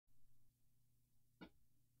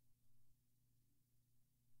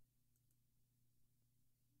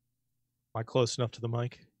Am I close enough to the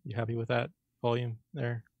mic? You happy with that volume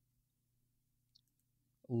there?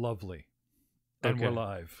 Lovely. And we're Okay,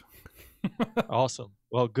 live. awesome.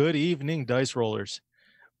 Well, good evening, dice rollers.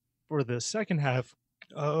 For the second half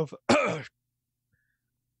of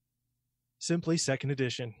Simply Second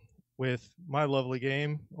Edition with my lovely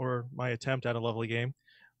game, or my attempt at a lovely game.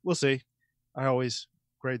 We'll see. I always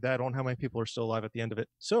grade that on how many people are still alive at the end of it.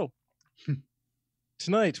 So,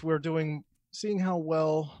 tonight we're seeing how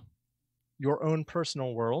well your own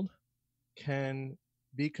personal world can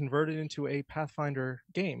be converted into a Pathfinder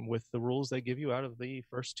game with the rules they give you out of the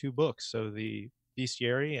first two books, so the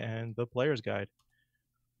Bestiary and the Player's Guide.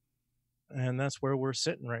 And that's where we're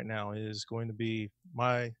sitting right now, is going to be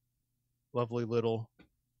my lovely little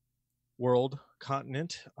world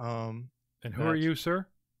continent. And who are you, sir?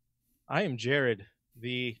 I am Jared,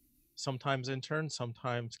 the sometimes intern,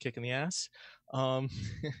 sometimes kicking the ass, um,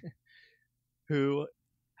 who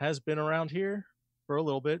has been around here for a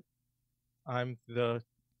little bit. I'm the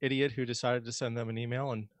idiot who decided to send them an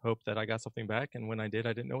email and hope that I got something back. And when I did,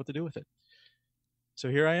 I didn't know what to do with it. So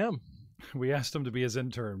here I am. We asked him to be his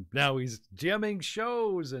intern. Now he's GMing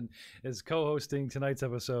shows and is co-hosting tonight's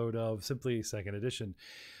episode of Simply Second Edition.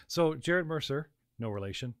 So Jared Mercer, no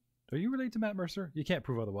relation. Are you related to Matt Mercer? You can't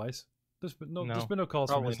prove otherwise. There's been no calls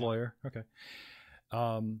from his lawyer. Okay.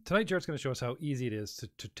 Tonight, Jared's going to show us how easy it is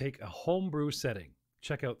to take a homebrew setting.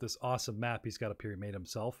 Check out this awesome map he's got up here. He made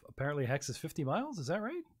himself. Apparently, Hex is 50 miles. Is that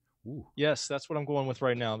right? Ooh. Yes, that's what I'm going with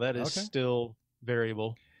right now. That is still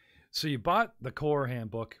variable. So you bought the core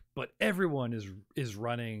handbook, but everyone is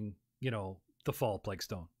running, the Fall of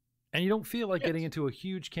Plaguestone. And you don't feel like getting into a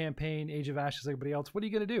huge campaign, Age of Ashes, like everybody else. What are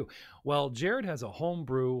you going to do? Well, Jared has a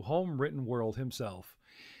homebrew, home-written world himself.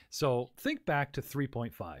 So think back to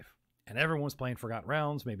 3.5. And everyone was playing Forgotten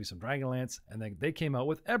Realms, maybe some Dragonlance, and then they came out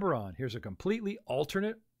with Eberron. Here's a completely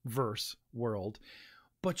alternate verse world,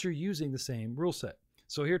 but you're using the same rule set.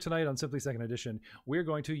 So here tonight on Simply Second Edition, we're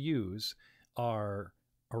going to use our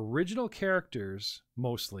original characters,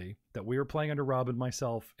 mostly, that we were playing under Rob and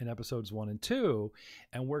myself in episodes 1 and 2,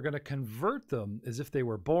 and we're going to convert them as if they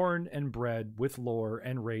were born and bred with lore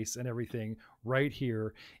and race and everything right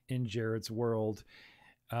here in Jared's world.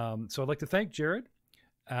 So I'd like to thank Jared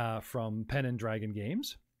from Pen and Dragon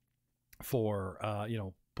Games for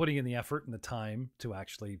putting in the effort and the time to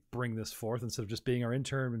actually bring this forth instead of just being our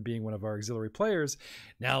intern and being one of our auxiliary players.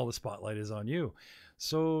 Now the spotlight is on you.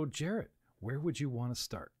 So Jared, where would you want to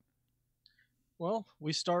start? Well,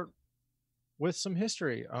 we start with some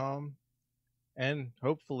history, and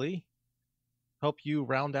hopefully help you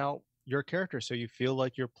round out your character so you feel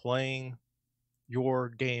like you're playing your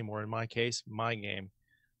game, or in my case, my game.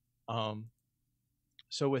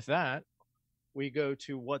 So with that, we go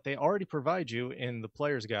to what they already provide you in the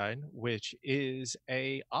player's guide, which is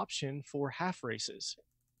a option for half races.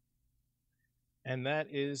 And that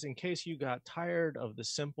is in case you got tired of the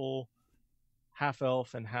simple half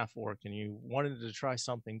elf and half orc and you wanted to try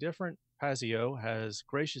something different. Pazio has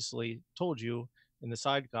graciously told you in the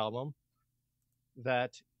side column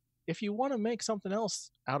that if you want to make something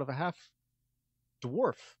else out of a half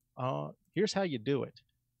dwarf, here's how you do it.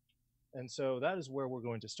 And so that is where we're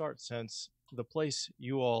going to start, since the place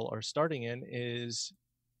you all are starting in is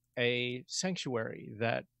a sanctuary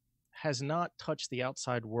that has not touched the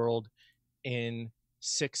outside world in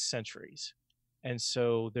 6 centuries. And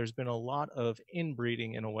so there's been a lot of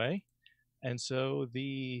inbreeding in a way. And so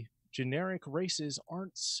the generic races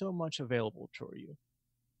aren't so much available to you.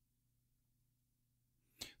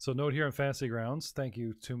 So note here on Fantasy Grounds, thank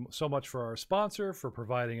you so much for our sponsor for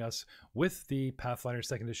providing us with the Pathfinder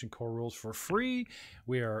 2nd Edition core rules for free.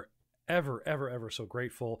 We are ever so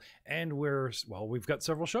grateful. And we've got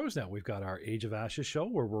several shows now. We've got our Age of Ashes show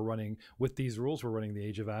where we're running with these rules. We're running the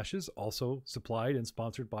Age of Ashes, also supplied and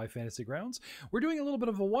sponsored by Fantasy Grounds. We're doing a little bit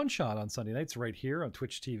of a one-shot on Sunday nights right here on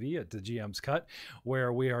Twitch TV at the GM's Cut,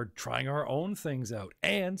 where we are trying our own things out.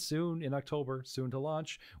 And soon in October, soon to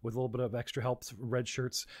launch, with a little bit of extra help, red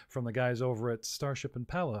shirts from the guys over at Starship and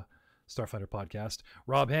Pala Starfighter podcast.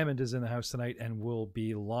 Rob Hammond is in the house tonight and will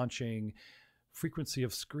be launching Frequency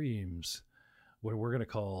of Screams, what we're going to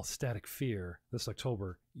call Static Fear, this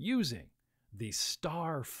October, using the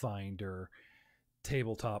Starfinder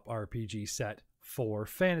tabletop RPG set for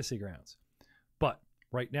Fantasy Grounds. But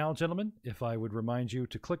right now, gentlemen, if I would remind you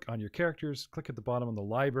to click on your characters, click at the bottom on the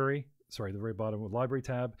library, the very bottom of the library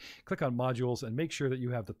tab, click on modules, and make sure that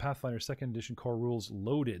you have the Pathfinder 2nd Edition core rules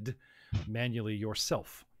loaded manually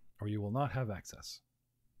yourself, or you will not have access.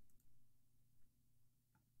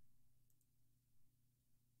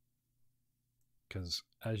 Because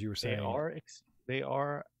as you were saying, they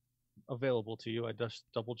are available to you. I just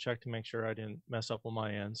double checked to make sure I didn't mess up on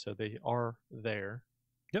my end, so they are there.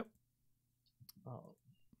 Yep.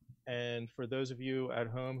 And for those of you at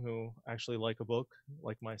home who actually like a book,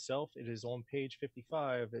 like myself, it is on page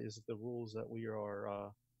 55 is the rules that we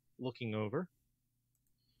are looking over.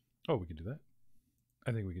 Oh, we can do that.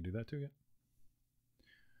 I think we can do that too. Yeah.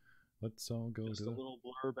 Let's all go Just to a little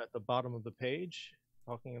blurb at the bottom of the page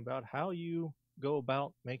talking about how you go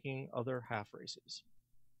about making other half races.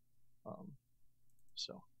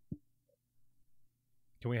 So,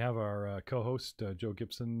 Can we have our co-host Joe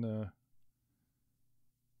Gibson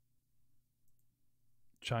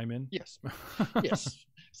chime in? Yes. Yes.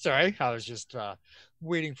 Sorry, I was just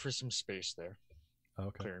waiting for some space there.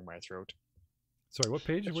 Okay. Clearing my throat. Sorry, what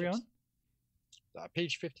page are we on?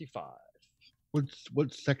 Page 55.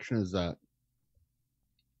 What section is that?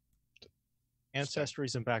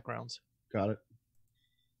 ancestries and backgrounds. Got it.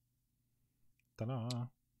 Ta-da.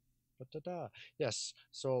 Da-da-da. Yes.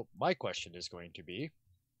 So my question is going to be,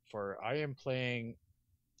 for I am playing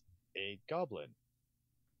a goblin.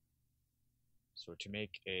 So to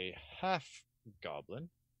make a half goblin,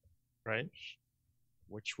 Right.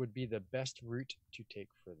 which would be the best route to take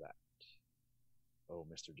for that? Oh,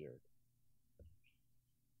 Mr. Jared.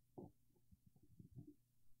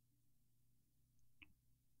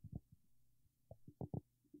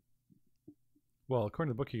 Well, according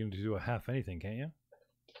to the book, you can do a half anything, can't you?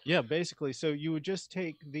 Yeah, basically. So you would just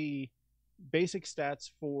take the basic stats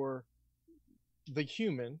for the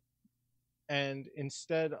human, and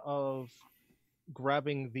instead of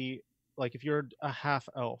grabbing like if you're a half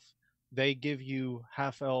elf, they give you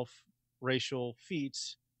half elf racial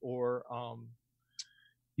feats or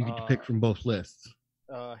You get to pick from both lists.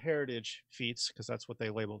 heritage feats, because that's what they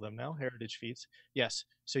label them now, heritage feats. Yes.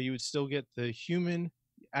 So you would still get the human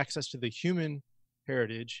access to the human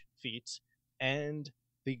heritage feats and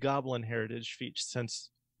the goblin heritage feats,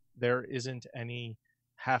 since there isn't any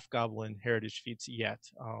half goblin heritage feats yet,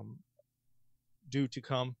 due to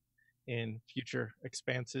come in future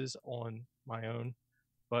expanses on my own.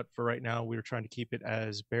 But for right now, we're trying to keep it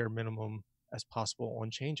as bare minimum as possible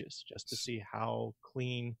on changes, just to see how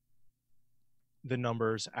clean the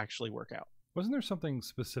numbers actually work out. Wasn't there something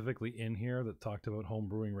specifically in here that talked about home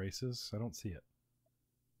brewing races? I don't see it.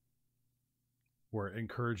 Where it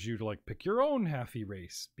encouraged you to like pick your own halfy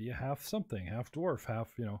race, be a half something, half dwarf, half,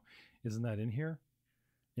 isn't that in here?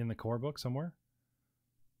 In the core book somewhere?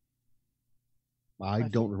 I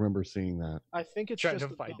don't remember seeing that. I think it's Trying just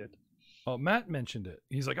to find it. Oh, Matt mentioned it.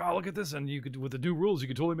 He's like, "Oh, look at this!" And you could, with the new rules, you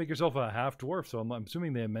could totally make yourself a half dwarf. So I'm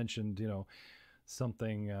assuming they mentioned,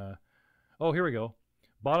 something. Oh, here we go.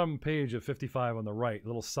 Bottom page of 55 on the right.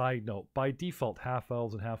 Little side note: by default, half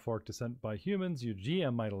elves and half orc descent by humans. Your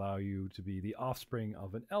GM might allow you to be the offspring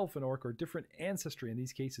of an elf, an orc, or different ancestry. In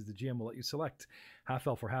these cases, the GM will let you select half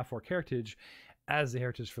elf or half orc heritage as the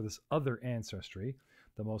heritage for this other ancestry.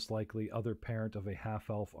 The most likely other parent of a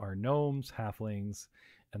half elf are gnomes, halflings,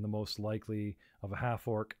 and the most likely of a half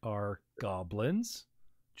orc are goblins,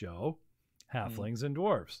 Joe, halflings, and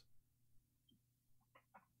dwarves.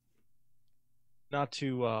 not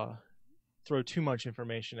to throw too much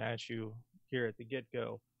information at you here at the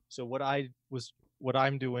get-go. So what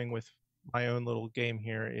I'm doing with my own little game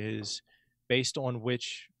here is based on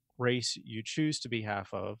which race you choose to be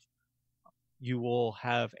half of, you'll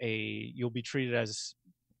be treated as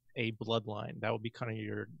a bloodline. That would be kind of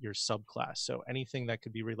your subclass. So anything that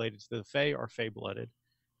could be related to the Fae are Fae-blooded.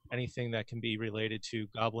 Anything that can be related to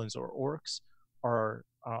goblins or orcs are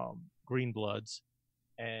green bloods,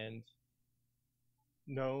 and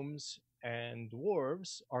gnomes and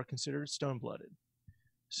dwarves are considered stone-blooded.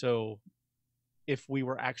 So if we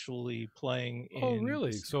were actually playing in... Oh,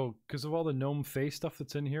 really? So because of all the gnome face stuff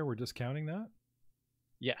that's in here, we're discounting that?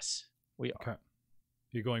 Yes, we are. Okay.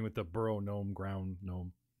 You're going with the burrow gnome, ground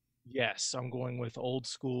gnome. Yes, I'm going with old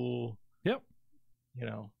school. Yep.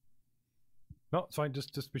 No, it's fine.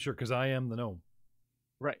 Just be sure, because I am the gnome.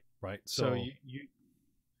 Right. Right. So you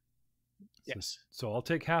yes. So I'll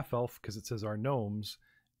take half elf because it says our gnomes,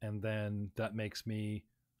 and then that makes me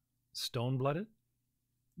stone blooded.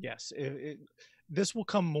 Yes. This will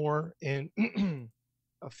come more in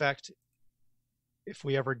effect if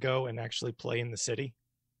we ever go and actually play in the city.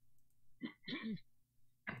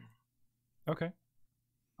 Okay.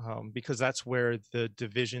 Because that's where the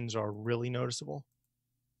divisions are really noticeable.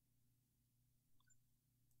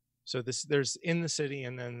 So there's in the city,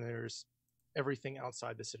 and then there's everything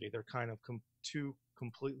outside the city. They're kind of two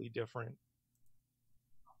completely different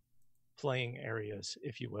playing areas,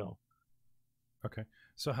 if you will. Okay.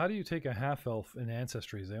 So how do you take a half elf in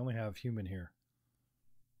ancestries? They only have human here.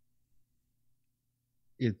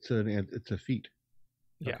 It's a feat.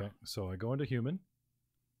 Yeah. Okay, so I go into human,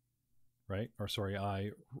 right? Or sorry,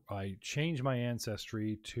 I change my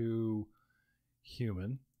ancestry to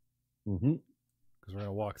human Mm-hmm. because we're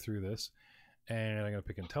gonna walk through this, and I'm gonna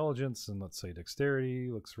pick intelligence and let's say dexterity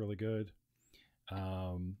looks really good,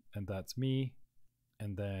 and that's me,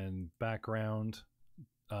 and then background.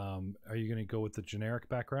 Are you gonna go with the generic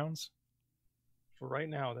backgrounds? For right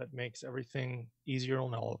now, that makes everything easier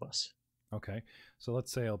on all of us. Okay, so let's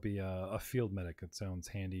say I'll be a field medic. That sounds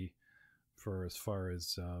handy for as far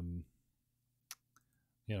as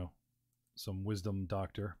you know, some wisdom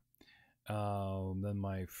doctor. Then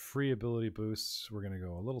my free ability boosts, we're going to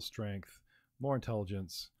go a little strength, more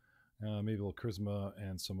intelligence, maybe a little charisma,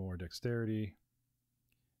 and some more dexterity.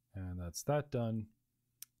 And that's that done.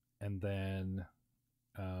 And then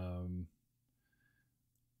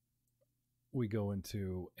we go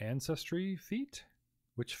into ancestry feat.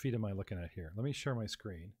 Which feat am I looking at here? Let me share my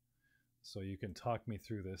screen so you can talk me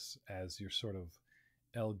through this as your sort of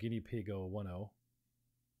El Guinea Pigo 1.0.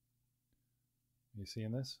 You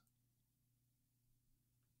seeing this?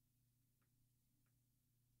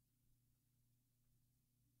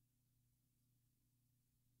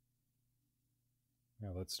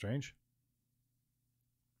 Oh, that's strange.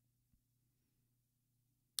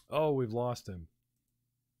 Oh, we've lost him.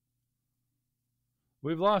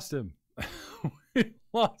 We've lost him. We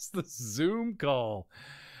lost the Zoom call.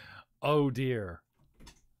 Oh dear.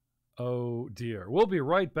 Oh dear. We'll be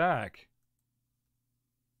right back.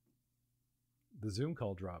 The Zoom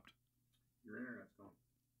call dropped. Your internet's gone.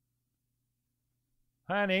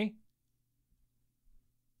 Honey.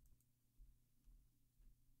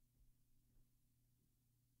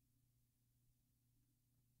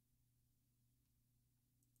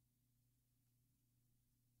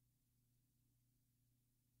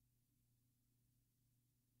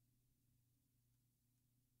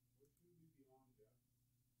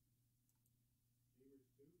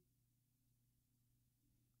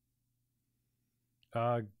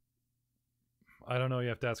 I don't know. You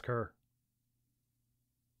have to ask her.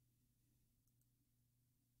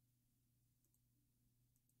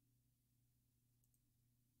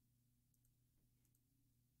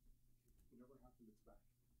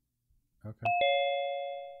 Okay.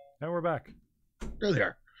 Now we're back. There they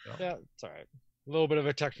are. Yeah, it's all right. A little bit of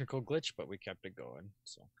a technical glitch, but we kept it going.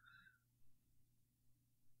 So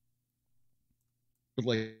But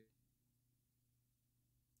like,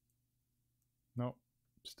 No,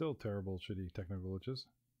 still terrible, shitty technical glitches.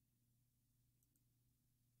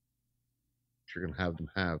 you're gonna have them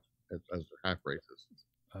have as their half races.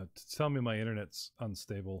 Tell me my internet's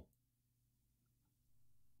unstable.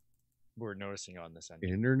 we're noticing on this end.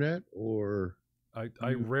 Internet or I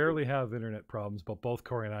rarely have internet problems, but both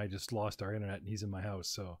Corey and I just lost our internet, and he's in my house,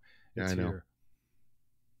 so Yeah, it's I know. here.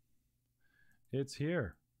 It's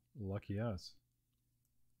here. Lucky us.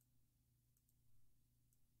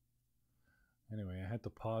 Anyway, I had to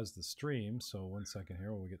pause the stream, so 1 second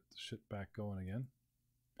here while we get the shit back going again.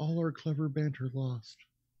 all our clever banter lost.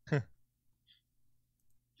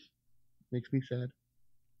 Makes me sad.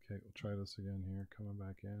 Okay, we'll try this again here. Coming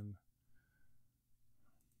back in.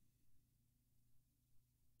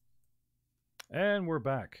 And we're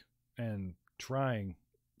back and trying,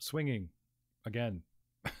 swinging again.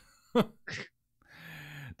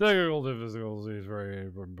 Technical difficulty is very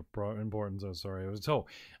important. So sorry. So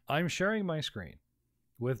I'm sharing my screen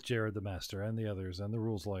with Jared the Master and the others and the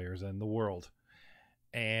rules lawyers and the world.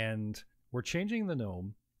 And we're changing the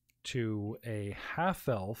gnome to a half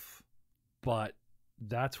elf, but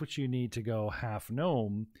that's what you need to go half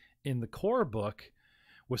gnome in the core book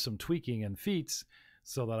with some tweaking and feats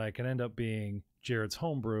so that I can end up being Jared's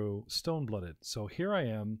homebrew stone-blooded. So here I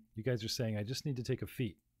am. You guys are saying I just need to take a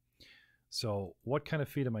feat. So what kind of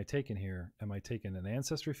feat am I taking here? Am I taking an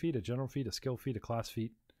ancestry feat, a general feat, a skill feat, a class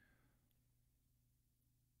feat?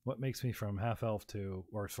 What makes me from half elf to,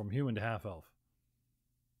 or from human to half elf?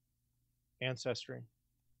 Ancestry.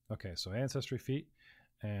 Okay, so ancestry feat,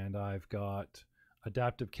 and I've got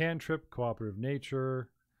adaptive cantrip, cooperative nature.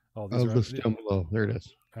 Oh, these Of are the down below. There it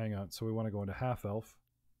is. hang on. So we want to go into half elf.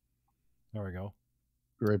 There we go.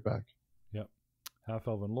 Be right back. Yep. Half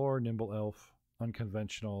elven lore, nimble elf,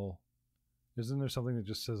 unconventional. Isn't there something that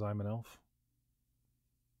just says I'm an elf?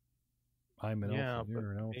 I'm an Yeah, elf. And but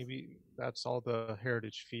you're an elf. maybe that's all the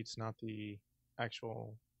heritage feats, not the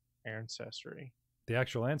actual ancestry. The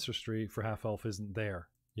actual ancestry for half elf isn't there.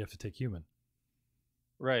 You have to take human.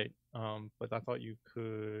 Right. But I thought you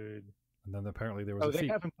could. And then apparently there was Oh, a they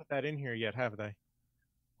feat. haven't put that in here yet, have they?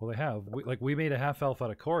 Well, they have. We made a half elf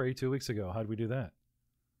out of Corey 2 weeks ago. How'd we do that?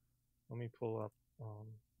 Let me pull up.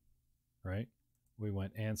 Right? we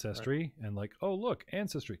went ancestry and like, oh look,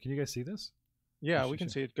 ancestry. Can you guys see this? Yeah, we can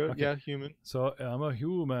see it. Go. Okay. Yeah, human. So I'm a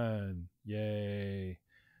human. Yay.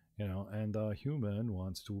 You know, and a human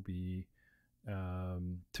wants to be 2.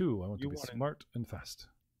 I want to be smart and fast.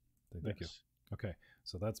 Thank you. Okay,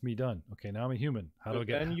 so that's me done. Okay, now I'm a human. How do I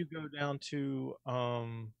get? Then you go down to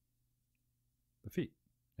the feet.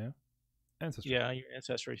 Yeah, ancestry. Yeah, your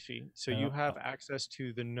ancestry feet. So you have access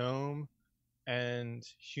to the gnome and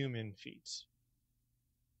human feats.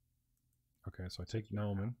 Okay, so I take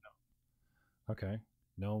gnome. Okay,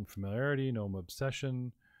 gnome familiarity, gnome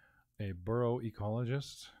obsession, a burrow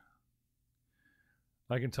ecologist.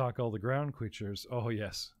 I can talk all the ground creatures. Oh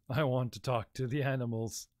yes, I want to talk to the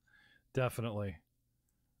animals. Definitely.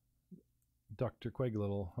 Dr.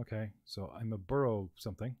 Quaglittle. Okay, so I'm a burrow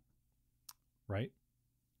something, right?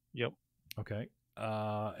 Yep. Okay,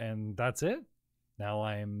 and that's it. Now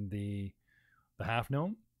I'm the half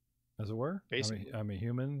gnome, as it were. Basically, I'm a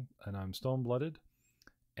human, and I'm stone-blooded.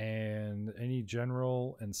 And any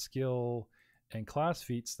general and skill and class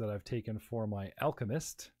feats that I've taken for my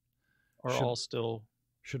alchemist are all still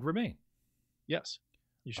should remain. Yes,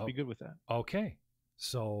 you should be good with that. Okay,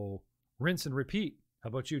 so rinse and repeat. How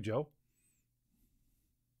about you, Joe?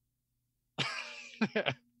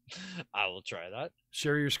 I will try that.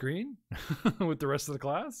 Share your screen with the rest of the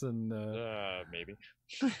class, and maybe.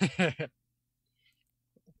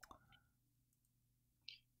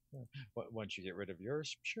 Once you get rid of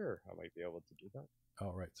yours, sure, I might be able to do that.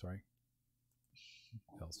 Oh, right. Sorry.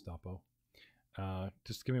 El Stopo.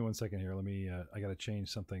 Just give me 1 second here. Let me. I got to change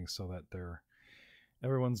something so that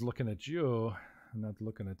everyone's looking at you, and not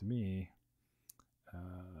looking at me.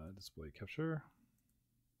 Display capture.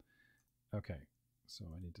 Okay, so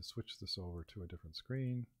I need to switch this over to a different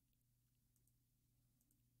screen.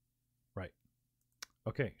 Right.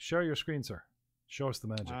 Okay, share your screen, sir. Show us the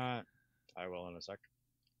magic. I will in a sec.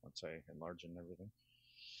 Once I enlarge and everything.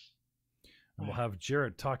 And we'll have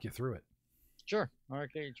Jared talk you through it. Sure.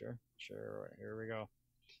 Okay, sure. Here we go.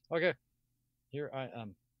 Okay. Here I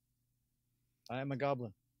am. I am a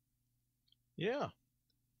goblin. Yeah.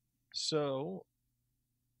 So,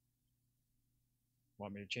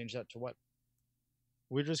 want me to change that to what?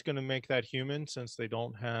 We're just going to make that human since they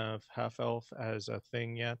don't have half elf as a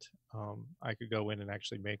thing yet. I could go in and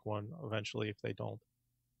actually make one eventually if they don't.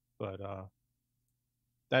 But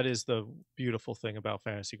that is the beautiful thing about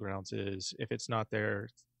Fantasy Grounds is if it's not there,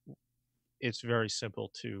 it's very simple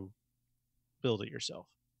to build it yourself.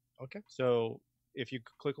 Okay. So if you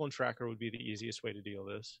click on tracker would be the easiest way to deal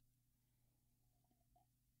this.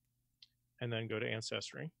 And then go to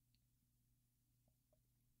ancestry.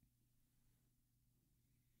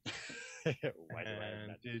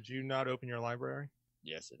 Did you not open your library?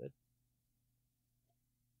 Yes, it did.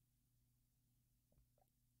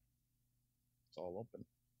 It's all open.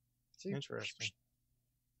 See? Interesting.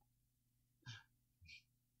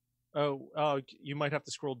 Oh, you might have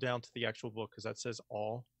to scroll down to the actual book because that says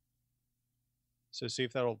all. So see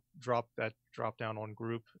if that'll drop down on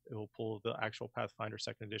group. It will pull the actual Pathfinder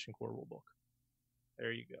 2nd edition core rule book.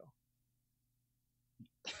 There you go.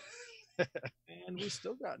 And we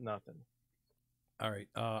still got nothing. All right,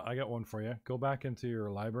 I got one for you. Go back into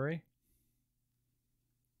your library.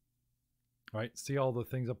 All right, see all the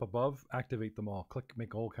things up above? Activate them all. Click,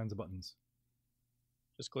 make all kinds of buttons.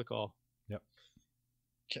 Just click all. Yep.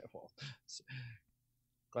 Yeah, well,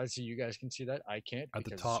 glad to see you guys can see that. I can't at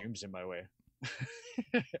because the top. Zoom's in my way.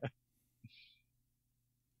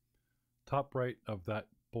 Top right of that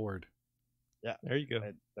board. Yeah, there you go.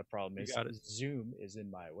 The problem is Zoom is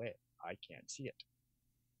in my way. I can't see it.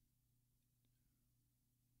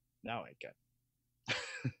 Now I can.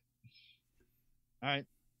 All right.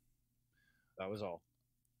 That was all.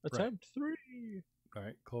 Attempt 3. All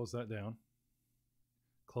right, close that down.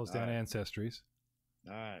 Close down Ancestries.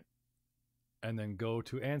 All right. And then go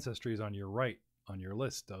to Ancestries on your right on your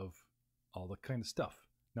list of all the kind of stuff.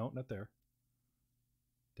 No, not there.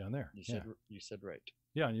 Down there. You said right.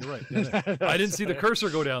 Yeah, on your right. I didn't see the cursor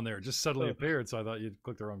go down there. It just suddenly appeared, so I thought you'd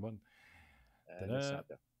click the wrong button. It's not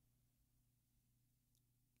there.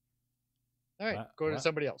 All right, go to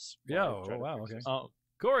somebody else. Yeah, wow, okay.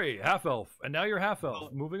 Corey, half elf, and now you're half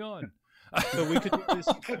elf. Moving on. So we could do this.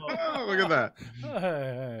 Look at that.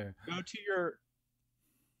 Hey. Go to your.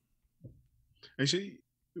 Actually,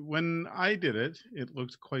 when I did it, it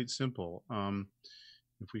looked quite simple.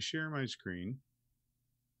 If we share my screen,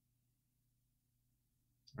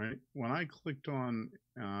 right? When I clicked on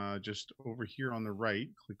just over here on the right,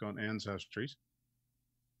 click on Ancestries,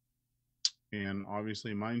 and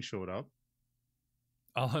obviously mine showed up.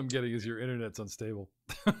 All I'm getting is your internet's unstable.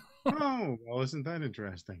 Oh, well, isn't that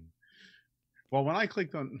interesting? Well, when I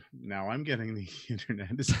clicked on, now I'm getting the internet.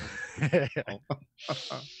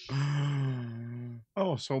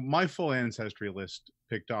 Oh, so my full ancestry list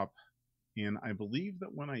picked up, and I believe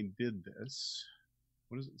that when I did this,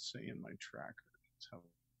 what does it say in my tracker? Let's have a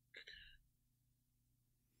look.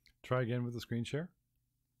 Try again with the screen share.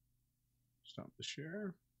 Stop the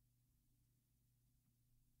share.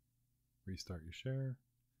 Restart your share.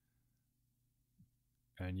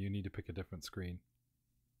 And you need to pick a different screen.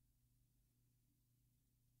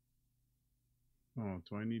 Oh,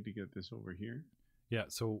 do I need to get this over here? Yeah,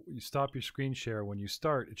 so you stop your screen share. When you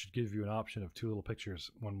start, it should give you an option of 2 little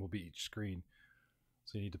pictures. One will be each screen.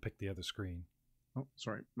 So you need to pick the other screen. Oh,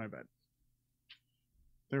 sorry, my bad.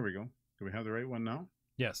 There we go. Do we have the right one now?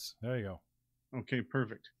 Yes, there you go. Okay,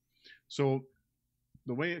 perfect. So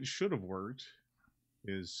the way it should have worked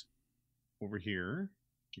is over here,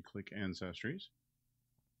 you click Ancestries.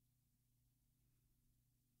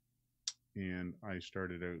 And I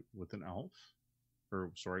started out with an elf,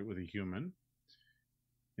 or sorry, with a human.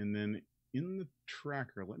 And then in the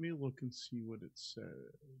tracker, let me look and see what it said.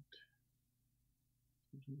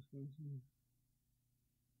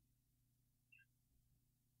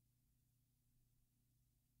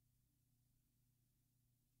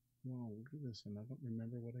 Wow, look at this, and I don't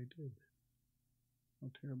remember what I did. How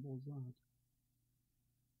terrible is that?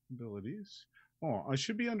 Abilities. Oh, I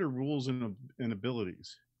should be under rules and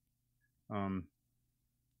abilities.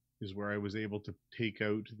 Is where I was able to take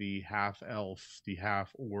out the half elf, the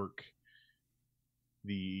half orc,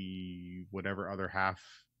 the whatever other half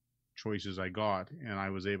choices I got, and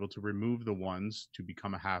I was able to remove the ones to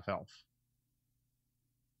become a half elf.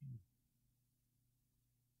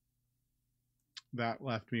 That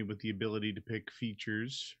left me with the ability to pick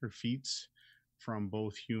features or feats from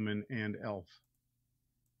both human and elf.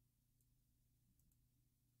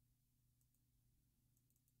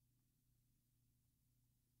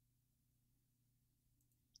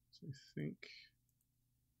 So I think,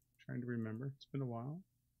 trying to remember, it's been a while.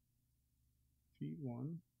 Feat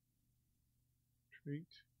 1, trait.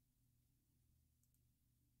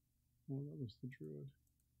 Well, that was the druid.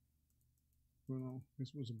 Well,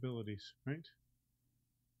 this was abilities, right?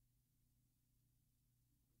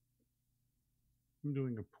 I'm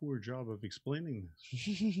doing a poor job of explaining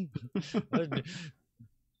this.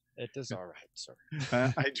 It is all right, sir.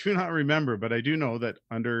 I do not remember, but I do know that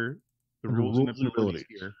under the rules and abilities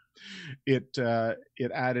here,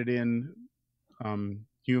 it added in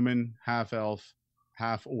human, half elf,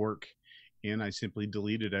 half orc, and I simply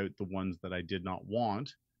deleted out the ones that I did not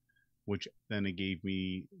want, which then it gave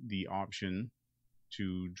me the option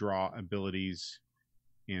to draw abilities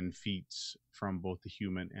and feats from both the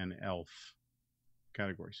human and elf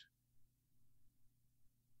categories.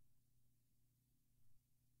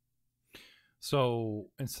 So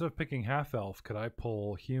instead of picking half elf, could I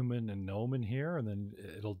pull human and gnome in here, and then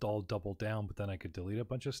it'll all double down? But then I could delete a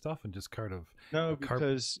bunch of stuff and just kind of No,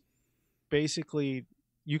 because basically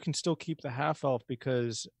you can still keep the half elf,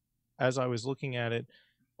 because as I was looking at it,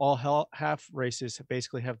 all half races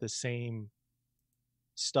basically have the same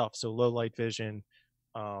stuff. So low light vision,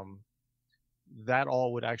 that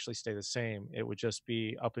all would actually stay the same. It would just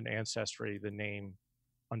be up in ancestry, the name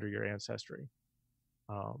under your ancestry.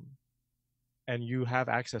 And you have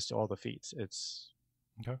access to all the feats. It's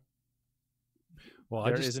okay. Well,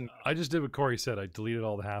 there I just did what Corey said. I deleted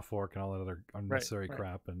all the half orc and all that other unnecessary right.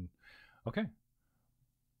 crap. And okay,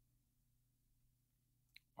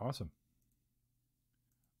 awesome.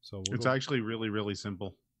 So it's actually really, really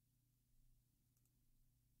simple.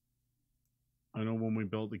 I know when we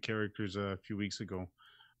built the characters a few weeks ago,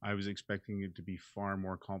 I was expecting it to be far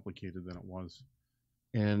more complicated than it was.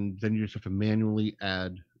 And then you just have to manually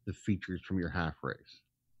add the features from your half race.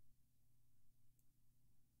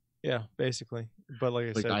 Yeah, basically. But like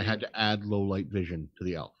I said, I had to add low light vision to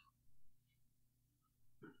the elf.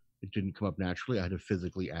 It didn't come up naturally. I had to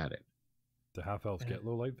physically add it. Do half elves get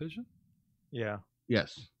low light vision? Yeah.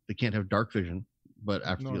 Yes, they can't have dark vision, but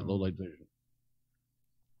after they get low light vision.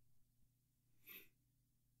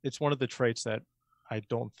 It's one of the traits that I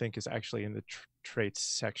don't think is actually in the traits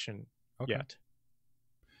section yet.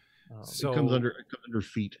 So it comes under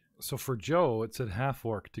feet. So for Joe, it said half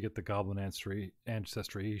orc to get the goblin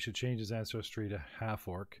ancestry. He should change his ancestry to half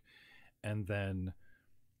orc, and then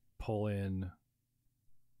pull in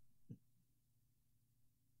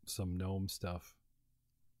some gnome stuff.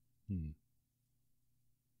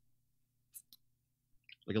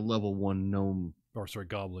 Like a level 1 gnome, or sorry,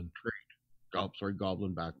 goblin trait.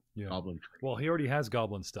 Goblin back. Yeah. Goblin trait. Well, he already has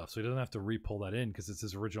goblin stuff, so he doesn't have to re-pull that in because it's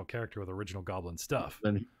his original character with original goblin stuff.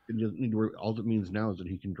 Then all it means now is that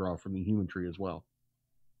he can draw from the human tree as well.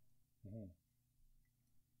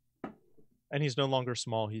 And he's no longer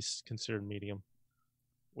small, he's considered medium,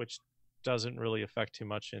 which doesn't really affect too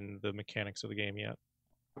much in the mechanics of the game yet.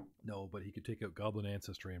 No, but he could take out Goblin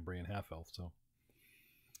Ancestry and bring in Half Elf. So,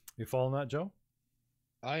 you following that, Joe?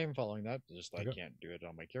 I am following that. Just I Okay. can't do it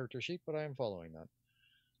on my character sheet, but I am following that.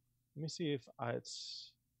 Let me see if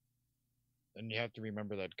it's. And you have to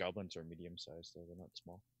remember that goblins are medium sized, though they're not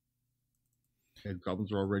small. And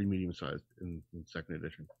goblins are already medium sized in second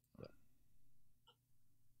edition.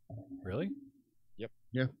 Really? Yep.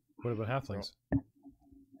 Yeah. What about Halflings?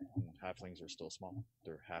 And halflings are still small.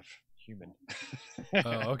 They're half human.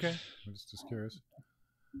 Oh, okay. I'm just curious.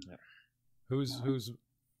 Yeah. Who's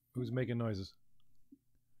making noises?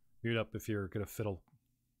 Mute up if you're gonna fiddle.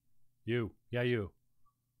 You. Yeah, you.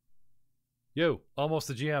 You. Almost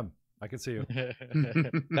the GM. I can see you.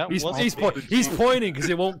 That He's was he's pointing because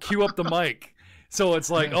it won't cue up the mic. So it's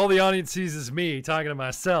like all the audience sees is me talking to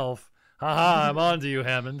myself. Haha, I'm on to you,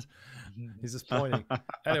 Hammond. He's just pointing.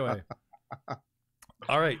 Anyway.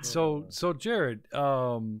 All right. So Jared,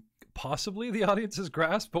 possibly the audience has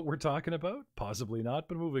grasped what we're talking about. Possibly not,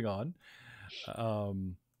 but moving on.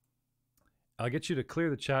 I'll get you to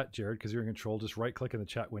clear the chat, Jared, because you're in control. Just right click in the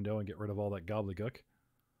chat window and get rid of all that gobbledygook.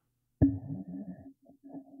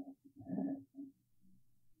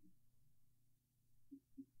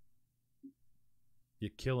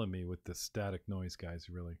 You're killing me with the static noise, guys,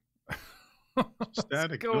 really.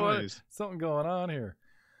 Static What's noise. Something going on here.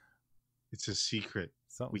 It's a secret.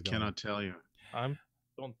 Something's We going cannot tell you. I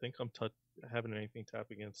don't think I'm having anything tap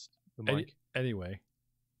against the on. mic. Anyway,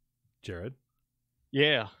 Jared,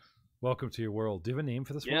 Yeah. welcome to your world. Do you have a name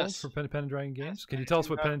for this world Yes. for Pen and Dragon Games? Yes, Can you I tell us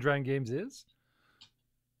do what have- Pen and Dragon Games is?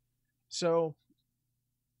 So,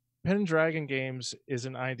 Pen and Dragon Games is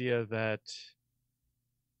an idea that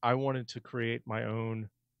I wanted to create my own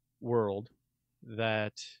world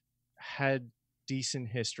that had decent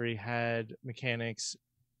history, had mechanics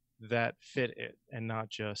that fit it, and not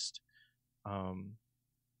just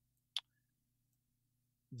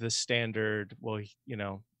the standard, well,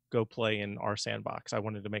 go play in our sandbox. I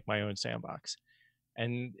wanted to make my own sandbox.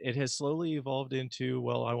 And it has slowly evolved into,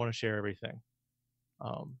 well, I want to share everything.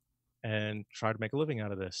 And try to make a living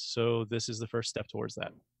out of this. So this is the first step towards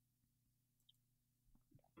that.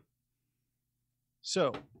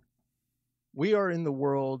 So we are in the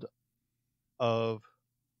world of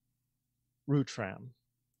Rutram.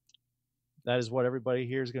 That is what everybody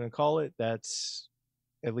here is going to call it. That's,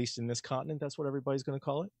 at least in this continent, that's what everybody's going to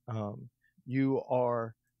call it. You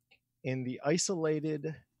are in the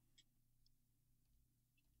isolated,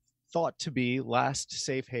 thought to be last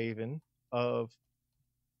safe haven of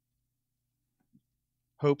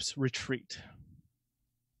Hope's Retreat.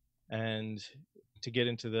 And to get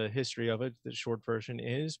into the history of it, the short version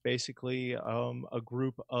is basically a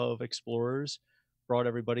group of explorers brought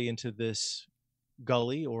everybody into this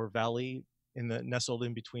gully or valley nestled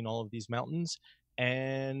in between all of these mountains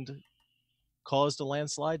and caused a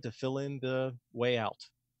landslide to fill in the way out.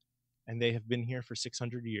 And they have been here for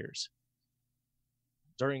 600 years.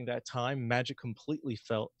 During that time, magic completely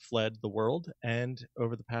fled the world, and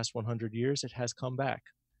over the past 100 years, it has come back,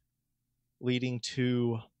 leading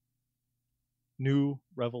to new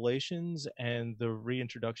revelations and the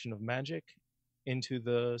reintroduction of magic into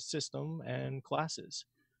the system and classes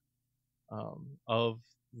of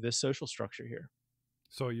this social structure here.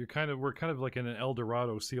 So we're kind of like in an El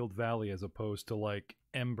Dorado sealed valley as opposed to like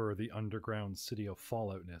Ember, the underground city of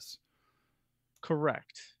Falloutness.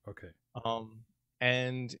 Correct. Okay.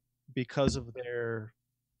 And because of their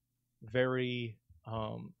very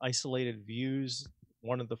isolated views,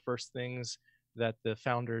 one of the first things that the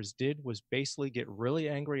founders did was basically get really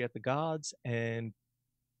angry at the gods and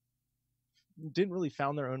didn't really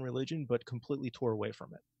found their own religion, but completely tore away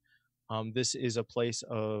from it. This is a place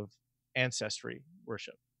of ancestry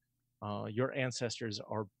worship. Your ancestors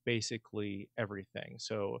are basically everything.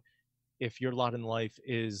 So if your lot in life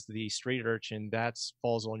is the street urchin, that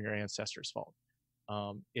falls on your ancestors' fault.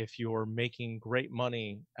 If you're making great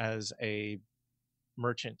money as a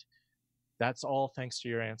merchant, that's all thanks to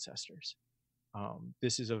your ancestors.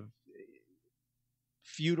 This is a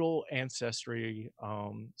feudal ancestry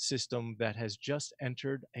system that has just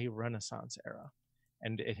entered a Renaissance era,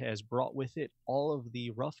 and it has brought with it all of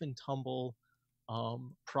the rough and tumble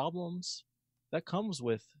problems that comes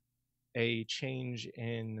with a change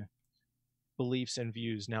in beliefs and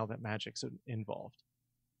views now that magic's involved.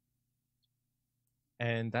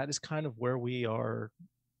 And that is kind of where we are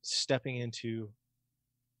stepping into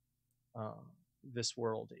this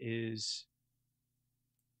world. Is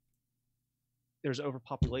there's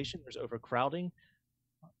overpopulation, there's overcrowding,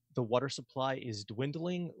 the water supply is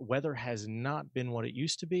dwindling, weather has not been what it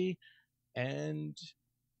used to be, and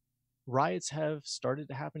riots have started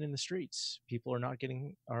to happen in the streets. People are not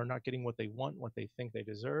getting what they want, what they think they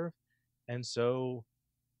deserve, and so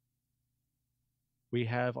we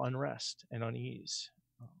have unrest and unease.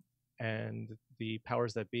 And the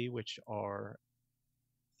powers that be, which are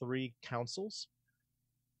 3 councils,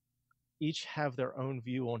 each have their own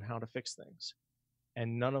view on how to fix things,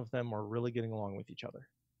 and none of them are really getting along with each other.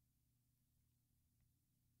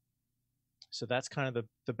 So that's kind of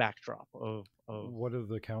the backdrop of What are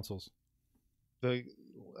the councils?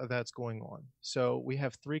 that's going on. So we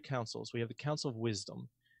have 3 councils. We have the Council of Wisdom,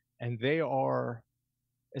 and they are,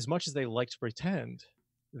 as much as they like to pretend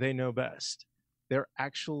they know best, they're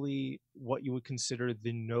actually what you would consider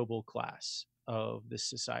the noble class of this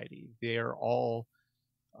society. They're all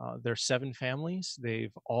they're 7 families.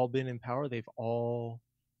 They've all been in power. They've all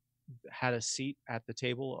had a seat at the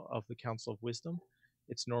table of the Council of Wisdom.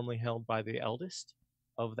 It's normally held by the eldest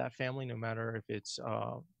of that family, no matter if it's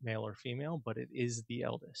male or female, but it is the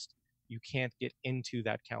eldest. You can't get into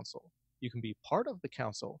that council. You can be part of the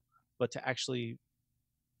council, but to actually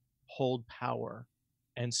hold power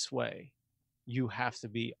and sway, you have to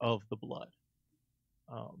be of the blood.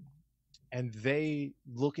 And they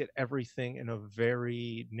look at everything in a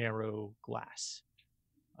very narrow glass.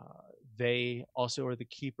 They also are the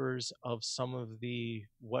keepers of some of the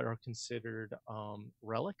what are considered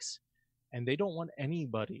relics, and they don't want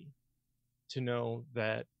anybody to know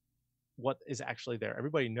that what is actually there.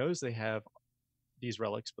 Everybody knows they have these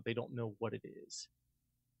relics, but they don't know what it is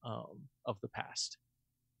of the past.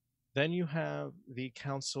 Then you have the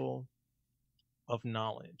Council of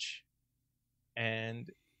Knowledge, and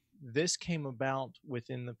this came about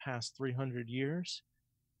within the past 300 years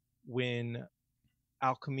when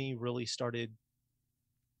alchemy really started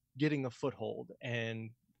getting a foothold,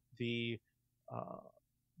 and the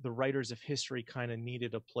writers of history kind of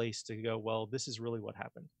needed a place to go, well, this is really what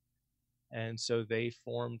happened. And so they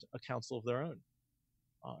formed a council of their own.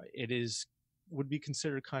 It would be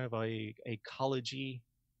considered kind of a college-y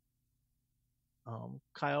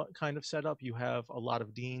kind of setup. You have a lot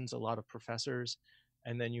of deans, a lot of professors,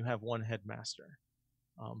 and then you have one headmaster.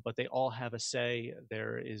 But they all have a say.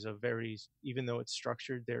 There is even though it's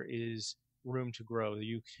structured, there is room to grow.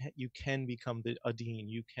 You can become a dean.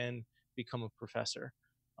 You can become a professor.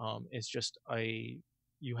 It's just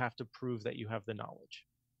you have to prove that you have the knowledge.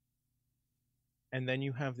 And then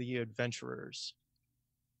you have the adventurers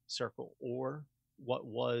circle, or what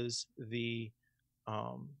was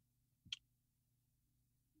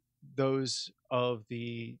those of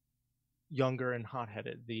the younger and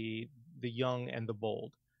hot-headed, the young and the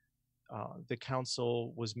bold. The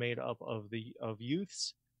council was made up of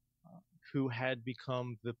youths who had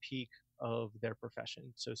become the peak of their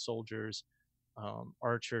profession. So soldiers,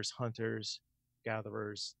 archers, hunters,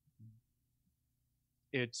 gatherers.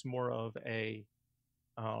 It's more of a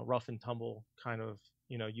rough and tumble kind of,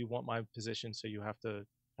 you want my position, so you have to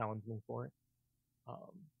challenge me for it.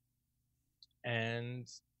 And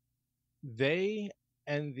they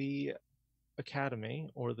and the academy,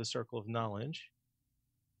 or the circle of knowledge,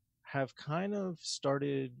 have kind of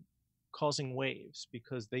started causing waves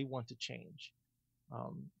because they want to change.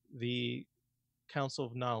 The Council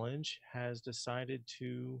of Knowledge has decided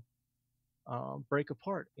to break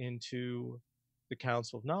apart into the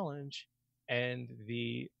Council of Knowledge and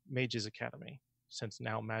the Mages Academy, since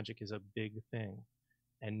now magic is a big thing,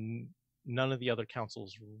 and none of the other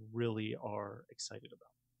councils really are excited about.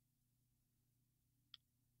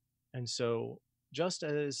 And so, just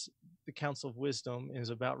as the Council of Wisdom is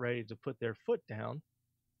about ready to put their foot down,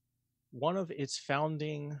 one of its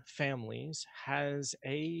founding families has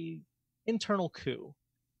a internal coup,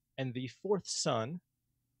 and the 4th son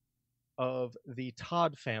of the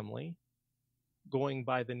Todd family, going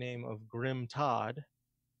by the name of Grim Todd,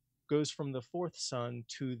 goes from the 4th son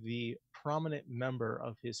to the prominent member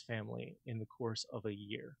of his family in the course of a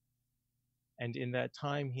year. And in that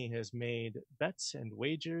time, he has made bets and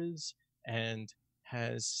wagers and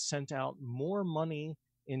has sent out more money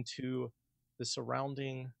into the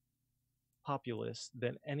surrounding populace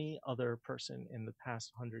than any other person in the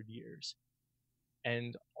past 100 years.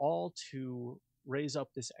 And all to raise up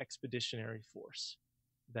this expeditionary force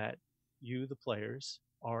that you, the players,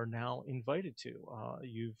 are now invited to.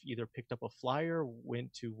 You've either picked up a flyer,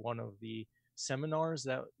 went to one of the seminars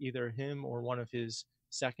that either him or one of his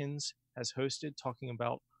seconds has hosted, talking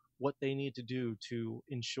about what they need to do to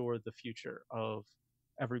ensure the future of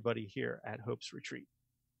everybody here at Hope's Retreat.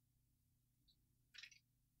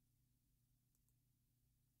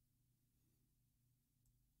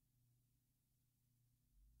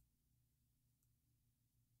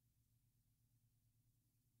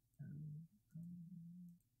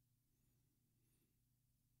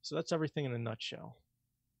 So that's everything in a nutshell.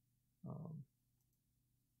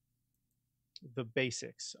 The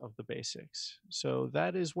basics of the basics. So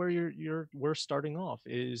that is where we're starting off.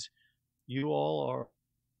 Is you all are.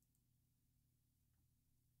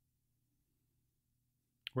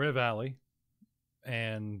 We're in a valley,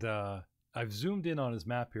 and I've zoomed in on his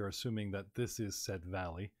map here, assuming that this is said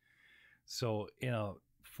valley. So in a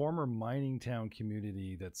former mining town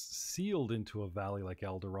community that's sealed into a valley like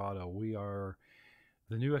El Dorado, we are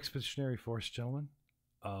the new expeditionary force, gentlemen,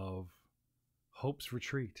 of Hope's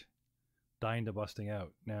Retreat, dying to busting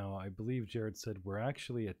out. Now, I believe Jared said we're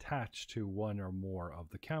actually attached to one or more of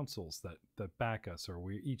the councils that back us, or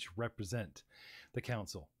we each represent the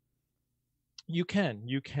council. You can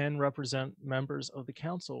represent members of the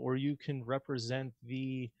council, or you can represent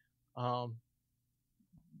the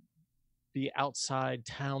outside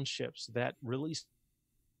townships that release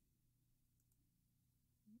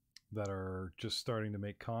that are just starting to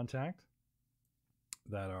make contact,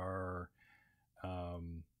 that are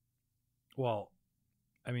well,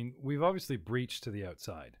 I mean, we've obviously breached to the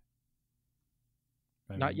outside.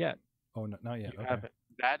 Not yet. Oh, not yet. You haven't.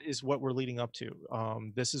 That is what we're leading up to.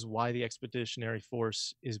 This is why the expeditionary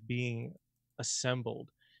force is being assembled.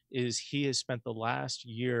 Is he has spent the last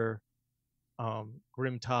year,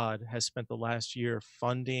 Grim Todd has spent the last year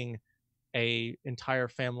funding a entire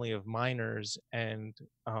family of miners and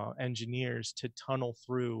engineers to tunnel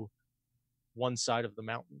through one side of the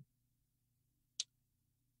mountain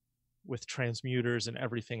with transmuters and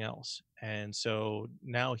everything else. And so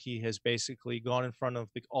now he has basically gone in front of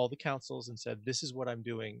all the councils and said, this is what I'm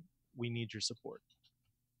doing. We need your support.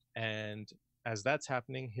 And as that's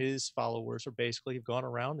happening, his followers are basically have gone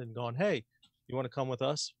around and gone, hey, you want to come with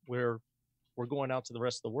us? We're going out to the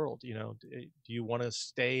rest of the world. You know, do you want to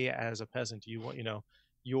stay as a peasant? Do you want,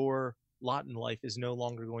 your lot in life is no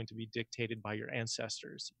longer going to be dictated by your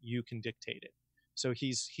ancestors. You can dictate it. So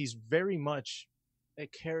he's very much a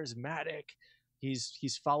charismatic.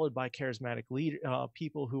 He's followed by charismatic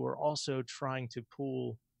people who are also trying to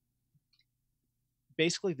pull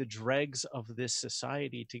basically the dregs of this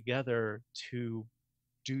society together to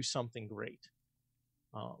do something great.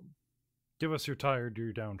 Give us your tired,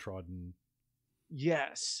 your downtrodden.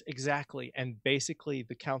 Yes, exactly. And basically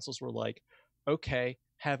the councils were like, okay,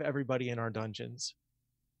 have everybody in our dungeons.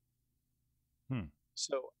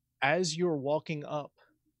 So as you're walking up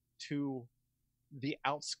to the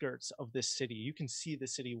outskirts of this city, you can see the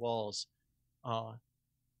city walls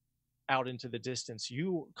out into the distance.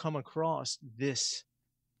 You come across this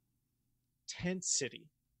tent city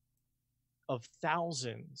of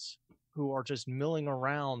thousands who are just milling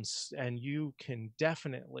around, and you can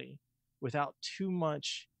definitely, without too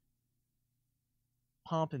much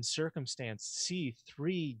pomp and circumstance, see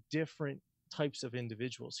three different types of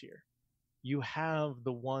individuals here. You have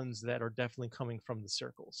the ones that are definitely coming from the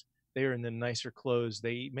circles. They are in the nicer clothes.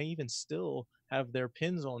 They may even still have their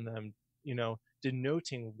pins on them,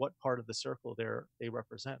 denoting what part of the circle they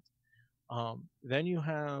represent. Then you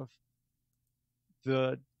have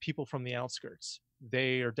the people from the outskirts.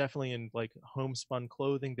 They are definitely in like homespun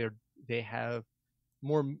clothing. They're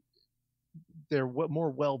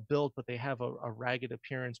more well built, but they have a ragged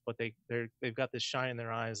appearance. But they've got this shine in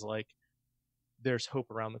their eyes, like there's hope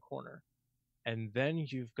around the corner. And then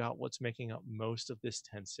you've got what's making up most of this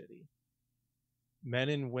tent city. Men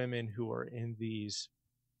and women who are in these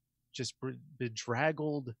just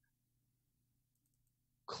bedraggled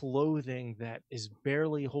clothing that is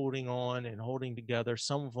barely holding on and holding together.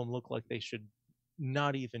 Some of them look like they should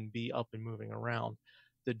not even be up and moving around.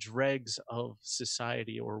 The dregs of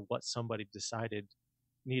society, or what somebody decided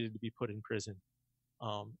needed to be put in prison.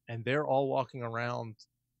 And they're all walking around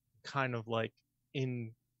kind of like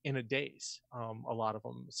in a daze. A lot of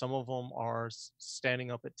them. Some of them are standing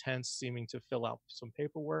up at tents, seeming to fill out some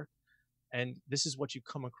paperwork. And this is what you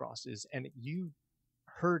come across and you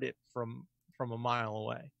heard it from a mile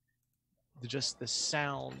away. Just the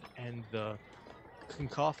sound and the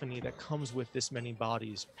cacophony that comes with this many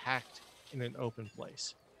bodies packed in an open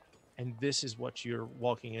place. And this is what you're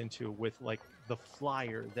walking into, with like the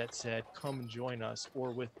flyer that said, come join us, or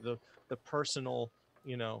with the personal,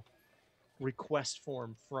 request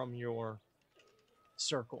form from your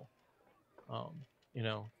circle,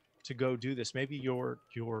 to go do this. Maybe you're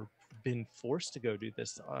been forced to go do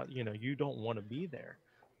this. You don't want to be there,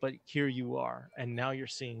 but here you are, and now you're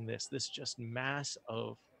seeing this just mass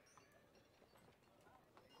of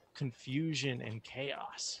confusion and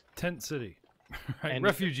chaos. Tent city, right? And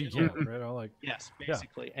refugee camp, right? Yes,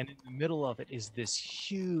 basically. Yeah. And in the middle of it is this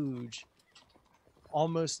huge,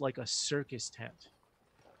 almost like a circus tent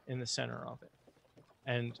in the center of it.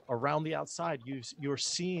 And around the outside, you're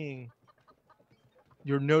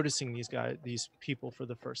noticing these people for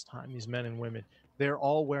the first time, these men and women. They're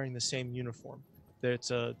all wearing the same uniform.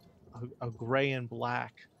 It's a gray and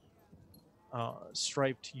black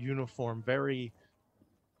striped uniform. Very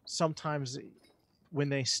sometimes when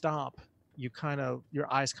they stop,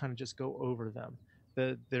 your eyes kind of just go over them.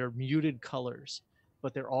 They're muted colors,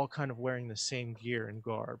 but they're all kind of wearing the same gear and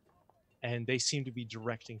garb, and they seem to be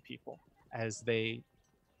directing people as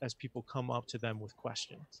people come up to them with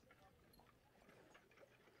questions.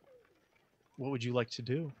 What would you like to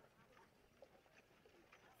do?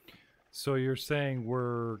 So you're saying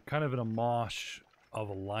we're kind of in a mosh of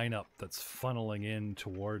a lineup that's funneling in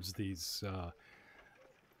towards these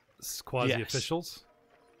quasi-officials?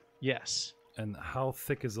 Yes. And how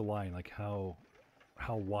thick is the line? Like how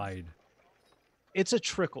wide? It's a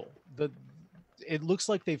trickle. It looks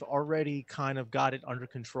like they've already kind of got it under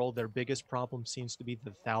control. Their biggest problem seems to be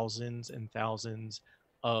the thousands and thousands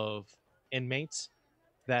of inmates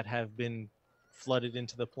that have been flooded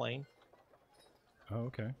into the plane. Oh,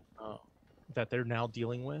 okay. That they're now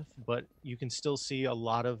dealing with. But you can still see a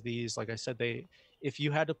lot of these. Like I said, if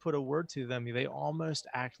you had to put a word to them, they almost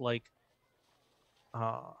act like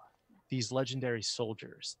these legendary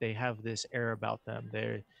soldiers. They have this air about them.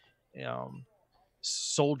 They're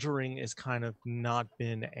soldiering has kind of not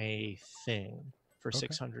been a thing for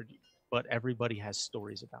 600 years, but everybody has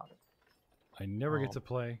stories about it. I never get to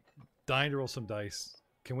play. Dying to roll some dice.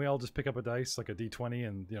 Can we all just pick up a dice, like a D20,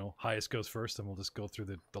 and highest goes first, and we'll just go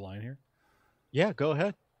through the line here? Yeah, go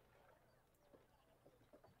ahead.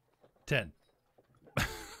 10.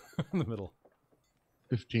 In the middle.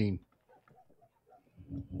 15.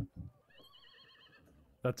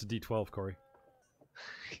 That's a D12, Corey.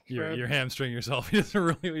 You're hamstringing yourself. He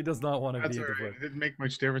does not want to That's be all at the right. foot. It didn't make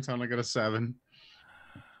much difference. I only got a 7.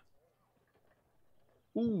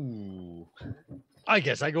 Ooh. I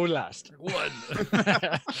guess I go last. 1.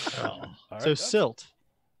 So Silt.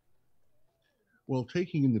 Well,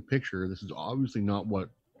 taking in the picture, this is obviously not what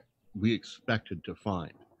we expected to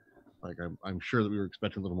find. Like, I'm sure that we were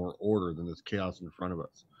expecting a little more order than this chaos in front of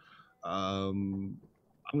us. I'm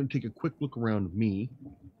going to take a quick look around me.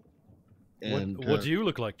 And what do you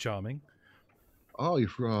look like, Charming? Oh, I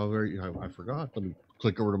forgot. Let me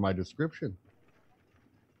click over to my description.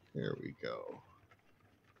 There we go.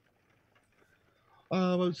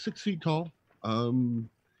 About 6 feet tall.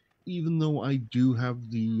 Even though I do have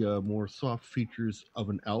the more soft features of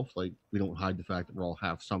an elf, like we don't hide the fact that we're all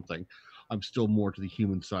half something, I'm still more to the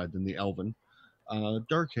human side than the elven.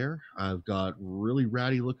 Dark hair. I've got really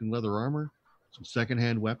ratty looking leather armor, some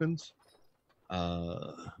secondhand weapons,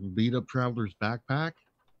 beat up traveler's backpack.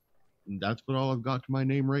 And that's what all I've got to my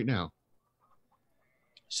name right now.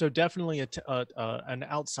 So definitely an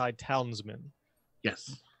outside townsman.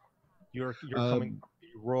 Yes. You're coming from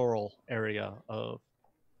the rural area of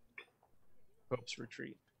Hope's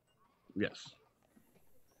Retreat. Yes.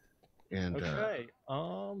 And okay.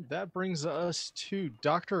 That brings us to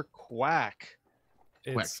Dr. Quack.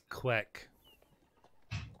 It's Quack.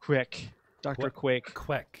 Quick. Dr. Quick.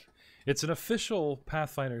 Quack. It's an official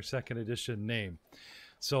Pathfinder 2nd Edition name.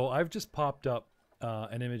 So I've just popped up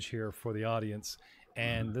an image here for the audience,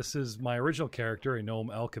 and this is my original character, a gnome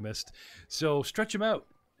alchemist. So stretch him out.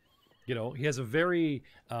 He has a very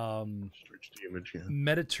stretch the image, yeah.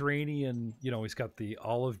 Mediterranean, he's got the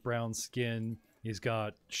olive brown skin, he's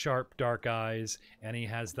got sharp dark eyes, and he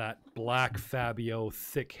has that black Fabio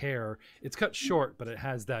thick hair. It's cut short, but it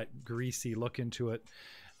has that greasy look into it.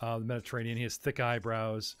 The Mediterranean, he has thick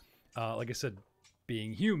eyebrows. Like I said,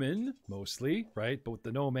 being human mostly, right? But with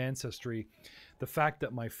the gnome ancestry, the fact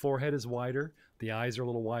that my forehead is wider, the eyes are a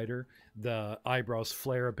little wider, the eyebrows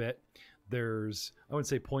flare a bit. There's, I wouldn't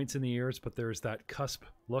say points in the ears, but there's that cusp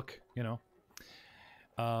look,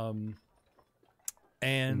 and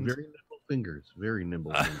very nimble fingers, very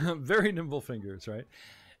nimble fingers. Very nimble fingers, right?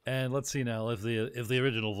 And let's see now, if the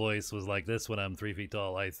original voice was like this when I'm 3 feet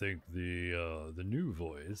tall, I think the new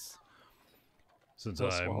voice, since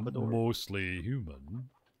I'm mostly human,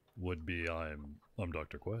 would be I'm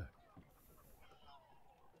Dr. Quack.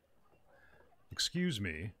 Excuse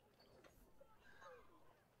me.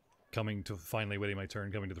 Finally waiting my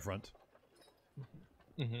turn, coming to the front.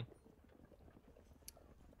 Mm-hmm.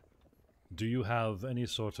 Do you have any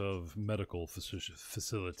sort of medical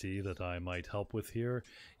facility that I might help with here?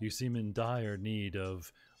 You seem in dire need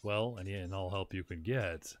of, and all help you can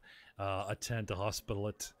get. A tent, a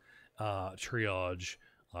hospitalate, triage.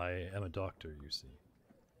 I am a doctor, you see.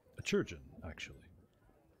 A chirurgeon, actually.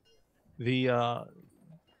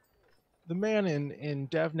 The man in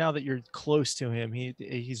Dev, now that you're close to him,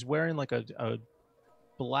 he's wearing like a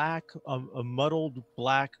black, a muddled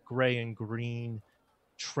black, gray, and green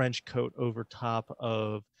trench coat over top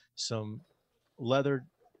of some leather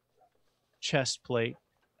chest plate,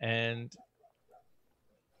 and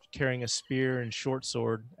carrying a spear and short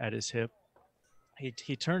sword at his hip.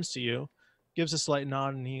 He turns to you, gives a slight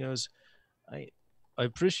nod, and he goes, I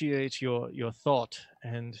appreciate your thought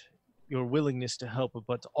and your willingness to help,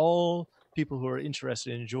 but all people who are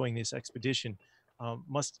interested in joining this expedition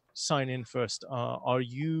must sign in first. Are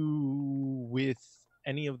you with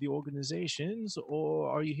any of the organizations, or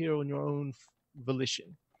are you here on your own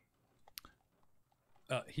volition?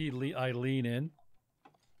 I lean in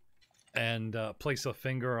and place a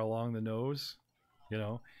finger along the nose. You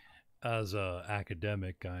know, as a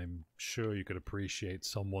academic, I'm sure you could appreciate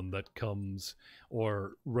someone that comes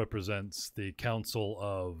or represents the council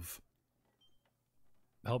of.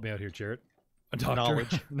 Help me out here, Jarrett. A doctor.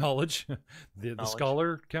 Knowledge. The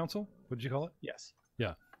Scholar Council. What did you call it? Yes.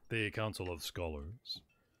 Yeah, the Council of Scholars.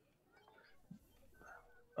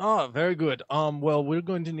 Ah, very good. Well, we're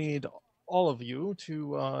going to need all of you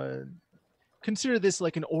to consider this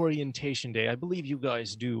like an orientation day. I believe you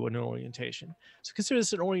guys do an orientation. So consider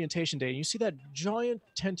this an orientation day. You see that giant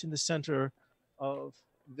tent in the center of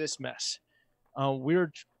this mess.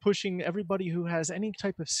 We're pushing everybody who has any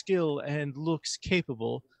type of skill and looks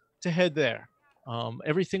capable to head there.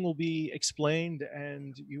 Everything will be explained,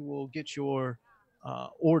 and you will get your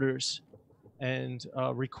orders and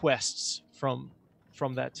requests from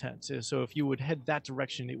that tent. So if you would head that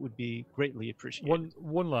direction, it would be greatly appreciated.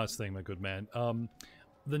 One last thing, my good man.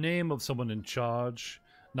 The name of someone in charge,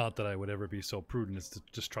 not that I would ever be so prudent as to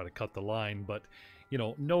just try to cut the line, but, you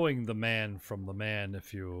know, knowing the man from the man,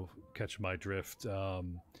 if you catch my drift,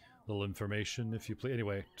 little information, if you please.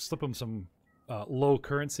 Anyway, slip him some low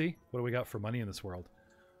currency. What do we got for money in this world?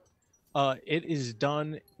 It is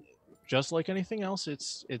done just like anything else.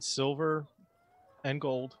 It's silver and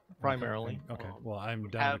gold primarily. Okay. Well, I'm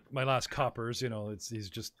down to my last coppers. You know, he's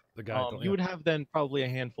just the guy. You would have then probably a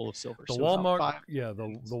handful of silver. The Walmart,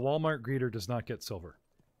 the Walmart greeter does not get silver.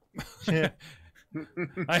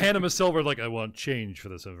 I hand him a silver, like, I want change for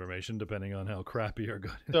this information, depending on how crappy or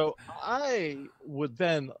good. So I would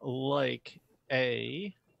then like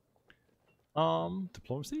a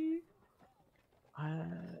diplomacy.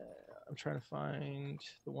 I'm trying to find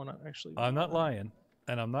the one I actually. I'm not lying.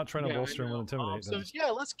 And I'm not trying to bolster him and intimidate. So yeah,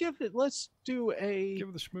 let's do a. Give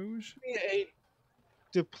it the schmooze. A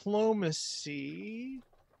diplomacy.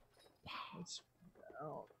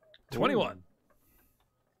 Wow. 21.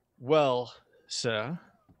 Well, sir,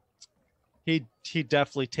 he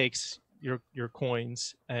definitely takes your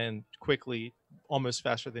coins and quickly, almost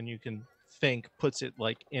faster than you can think, puts it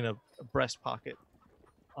like in a breast pocket.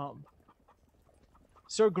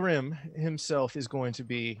 Sir Grimm himself is going to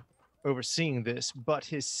be overseeing this, but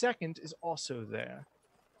his second is also there,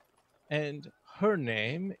 and her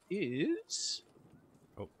name is.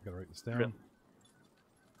 Oh, gotta write this down.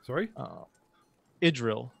 Sorry,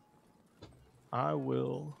 Idril. I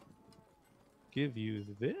will give you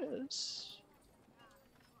this.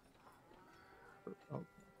 Oh.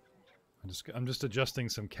 I'm just adjusting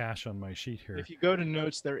some cash on my sheet here. If you go to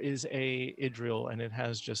notes, there is a Idril, and it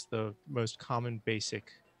has just the most common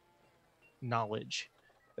basic knowledge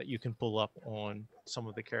that you can pull up on some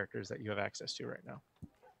of the characters that you have access to right now.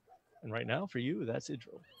 And right now, for you, that's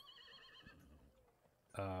Idril.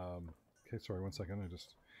 Okay, sorry, 1 second. I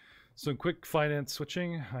just some quick finance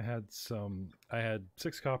switching. I had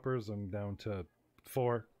 6 coppers. I'm down to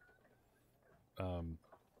 4.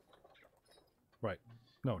 Right.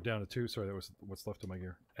 No, down to 2. Sorry, that was what's left of my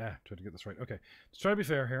gear. Trying to get this right. Okay, just trying to be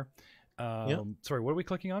fair here. Sorry, what are we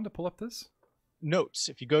clicking on to pull up this? Notes.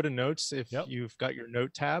 If you go to notes, if you've got your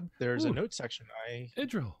note tab, there's a note section.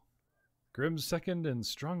 Idril. Grimm's second and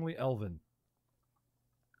strongly elven.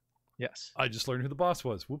 Yes. I just learned who the boss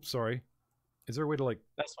was. Whoops, sorry. Is there a way to, like...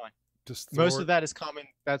 That's fine. Just most of that is common.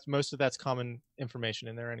 Most of that's common information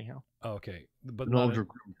in there anyhow. Oh, okay. But knowledge of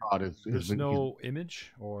Grim God there's no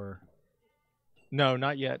image or... No,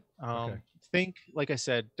 not yet. Okay. Think, like I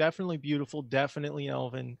said, definitely beautiful, definitely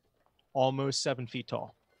elven, almost 7 feet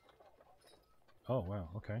tall. Oh, wow.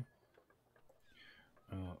 Okay.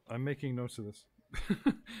 I'm making notes of this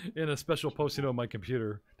in a special post-it on my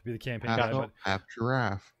computer to be the campaign guide. Half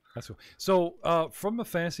giraffe. That's cool. So, from a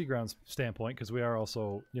Fantasy Grounds standpoint, because we are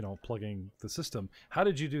also, plugging the system, how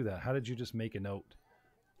did you do that? How did you just make a note?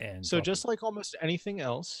 And so just like almost anything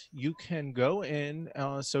else, you can go in.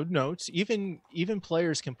 So notes, even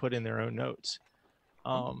players can put in their own notes,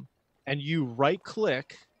 and you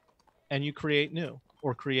right-click, and you create new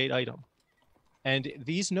or create item. And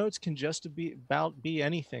these notes can just be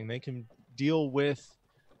anything. They can deal with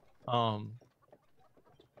um,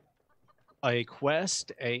 a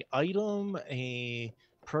quest, a item, a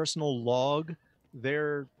personal log.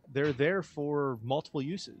 They're there for multiple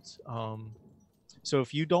uses. So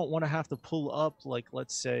if you don't want to have to pull up, like,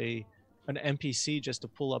 let's say, an NPC just to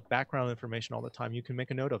pull up background information all the time, you can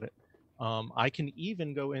make a note of it. I can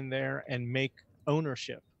even go in there and make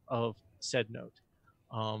ownership of said note,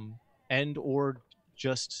 and or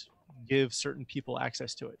just give certain people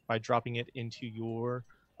access to it by dropping it into your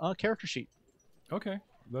character sheet. Okay,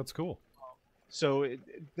 that's cool. So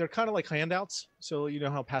they're kind of like handouts. So you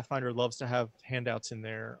know how Pathfinder loves to have handouts in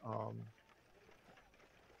their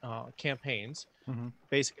campaigns, Mm-hmm.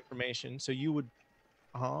 basic information. So you would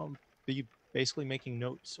be basically making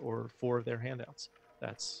notes or 4 of their handouts.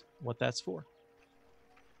 That's what that's for.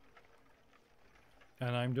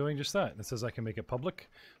 And I'm doing just that. It says I can make it public.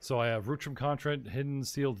 So I have Rutram Contract, Hidden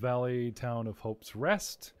Sealed Valley, Town of Hope's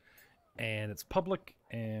Rest, and it's public,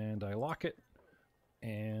 and I lock it,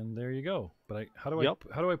 and there you go. But how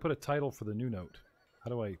do I put a title for the new note? How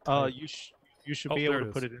do I? You should be able to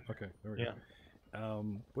put it in. Okay, there we go.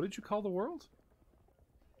 What did you call the world?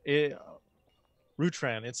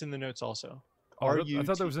 Rutram. It's in the notes also. I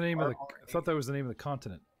thought that was the name of the. I thought that was the name of the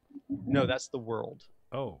continent. No, that's the world.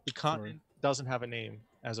 Oh, the continent doesn't have a name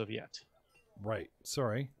as of yet. Right.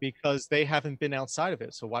 Sorry. Because they haven't been outside of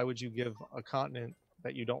it. So why would you give a continent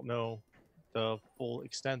that you don't know the full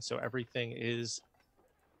extent? So everything is.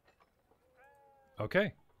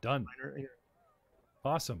 Okay. Done.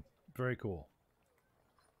 Awesome. Very cool.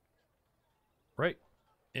 Right.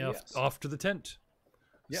 Yes. Off to the tent.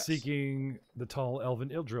 Yes. Seeking the tall elven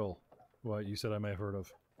Ildril. What you said I may have heard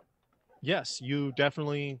of. Yes, you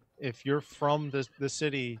definitely, if you're from the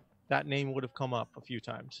city, that name would have come up a few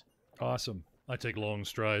times. Awesome. I take long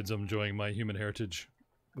strides. I'm enjoying my human heritage.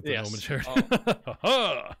 With the Yes.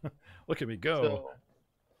 Ha! Look at me go. So,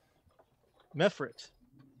 Mefrit,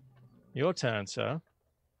 your turn, sir.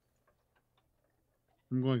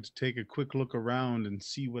 I'm going to take a quick look around and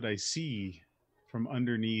see what I see from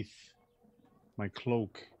underneath my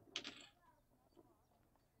cloak.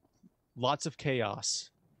 Lots of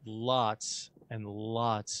chaos. Lots and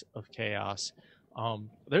lots of chaos.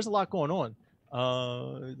 There's a lot going on.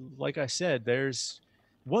 Like I said, there's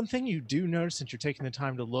one thing you do notice since you're taking the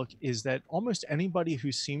time to look is that almost anybody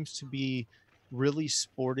who seems to be really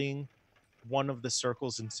sporting one of the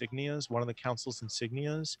circle's insignias, one of the council's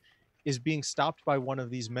insignias, is being stopped by one of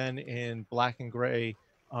these men in black and gray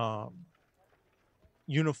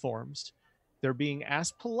uniforms. They're being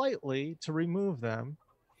asked politely to remove them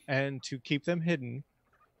and to keep them hidden,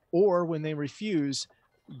 or when they refuse,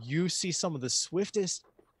 you see some of the swiftest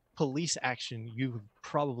police action you've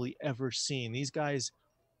probably ever seen. These guys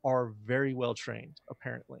are very well trained,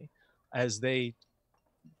 apparently, as they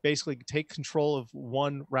basically take control of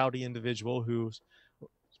one rowdy individual who's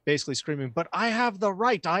basically screaming, "But I have the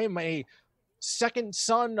right. I am a second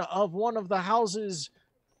son of one of the houses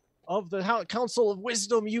of the Council of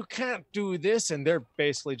Wisdom. You can't do this." And they're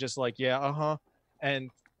basically just like, "Yeah,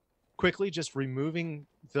 and quickly just removing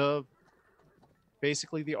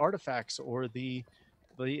basically the artifacts or the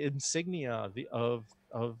insignia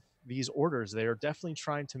of these orders. They are definitely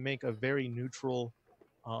trying to make a very neutral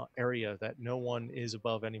area that no one is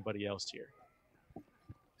above anybody else here.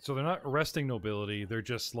 So they're not arresting nobility. They're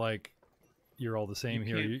just like, you're all the same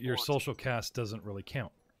here. Your social caste doesn't really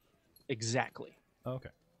count. Exactly. Okay.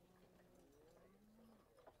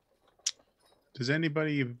 Does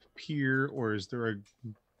anybody appear, or is there a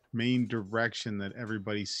main direction that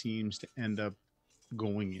everybody seems to end up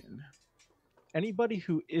going in? Anybody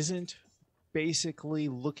who isn't basically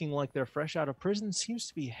looking like they're fresh out of prison seems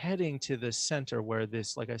to be heading to the center where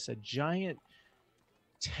this, like I said, giant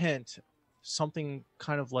tent, something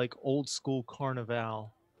kind of like old school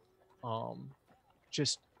carnival,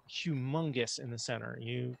 just humongous in the center.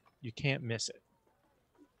 You can't miss it.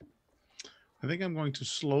 I think I'm going to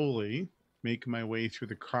slowly make my way through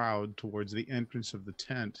the crowd towards the entrance of the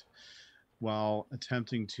tent while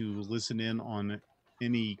attempting to listen in on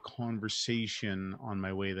any conversation on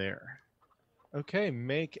my way there. Okay,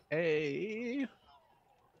 make a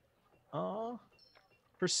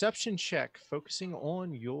perception check, focusing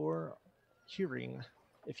on your hearing,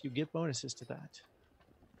 if you get bonuses to that.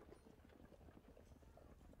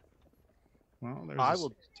 Well, there's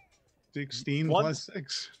 16 plus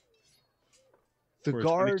 6. The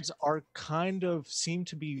guards are seem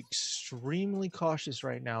to be extremely cautious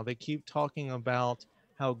right now. They keep talking about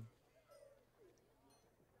how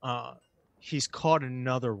he's caught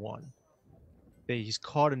another one. He's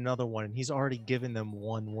caught another one, and he's already given them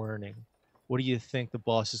one warning. What do you think the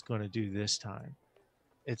boss is going to do this time?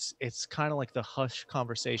 it's kind of like the hush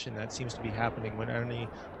conversation that seems to be happening when any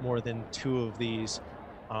more than two of these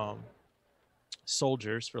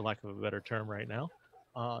soldiers, for lack of a better term right now,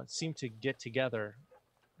 seem to get together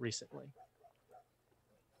recently.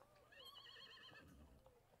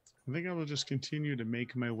 I think I will just continue to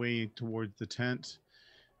make my way towards the tent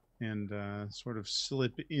and sort of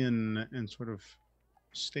slip in and sort of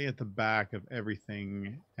stay at the back of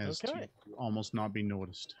everything as Okay. to almost not be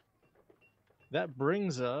noticed. That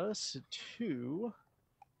brings us to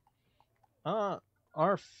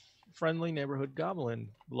our friendly neighborhood goblin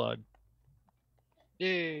blood.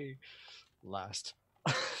 Yay! Last.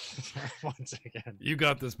 Once again. You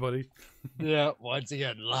got this, buddy. Yeah, once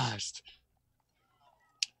again, last.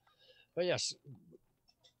 But yes,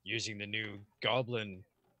 using the new goblin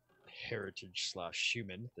heritage /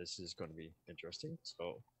 human, this is going to be interesting.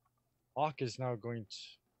 So, Hawk is now going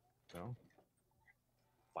to,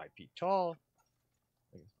 5 feet tall.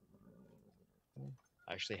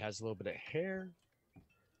 Actually has a little bit of hair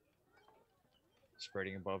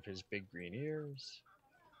spreading above his big green ears.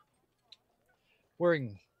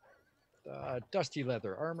 Wearing dusty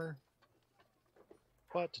leather armor,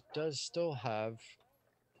 but does still have,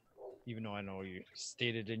 even though I know you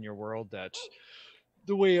stated in your world that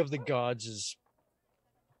the way of the gods has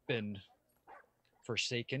been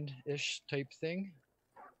forsaken-ish type thing,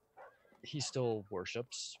 he still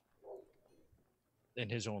worships in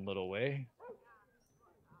his own little way.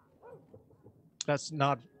 That's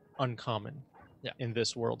not uncommon Yeah. in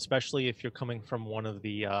this world, especially if you're coming from one of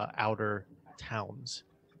the outer towns.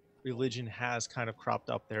 Religion has kind of cropped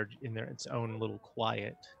up there in its own little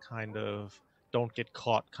quiet kind of don't get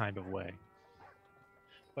caught kind of way.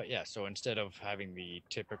 But yeah, so instead of having the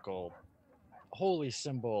typical holy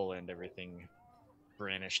symbol and everything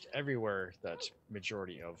brandished everywhere that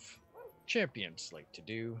majority of champions like to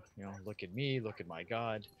do, look at me, look at my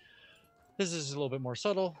god, this is a little bit more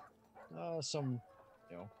subtle. Some,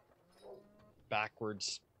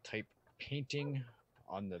 backwards type painting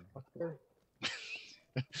on the buckler.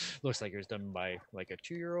 Looks like it was done by like a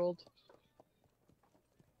 2-year-old.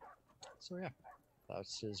 So yeah,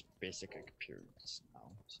 that's his basic appearance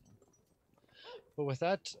now. So. But with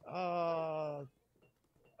that, I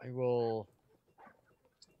will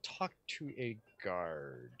talk to a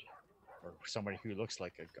guard, or somebody who looks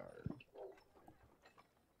like a guard,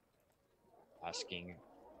 asking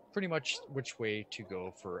pretty much which way to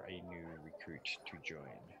go for a new recruit to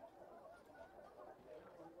join.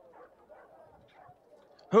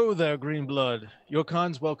 Ho there, Greenblood. Your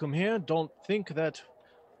kind's welcome here. Don't think that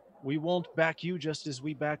we won't back you just as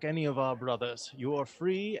we back any of our brothers. You are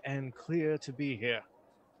free and clear to be here.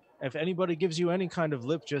 If anybody gives you any kind of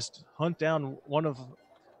lip, just hunt down one of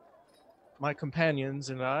my companions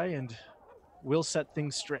and we'll set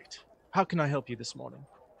things straight. How can I help you this morning?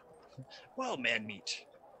 Well, man meat,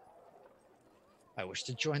 I wish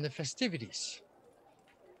to join the festivities.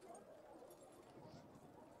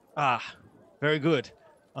 Ah, very good.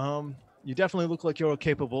 You definitely look like you're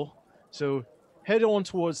capable. So head on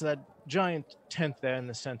towards that giant tent there in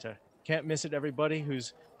the center. Can't miss it, everybody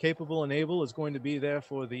who's capable and able is going to be there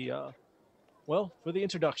for the, for the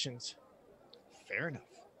introductions. Fair enough.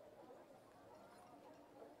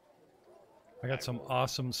 I got some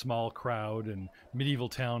awesome small crowd and medieval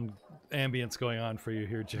town ambience going on for you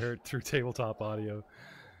here, Jared, through Tabletop Audio.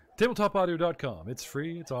 TabletopAudio.com. It's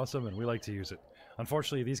free, it's awesome, and we like to use it.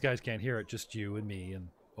 Unfortunately, these guys can't hear it, just you and me and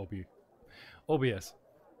OBS.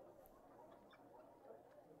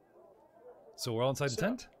 So we're all inside the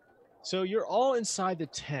tent? So you're all inside the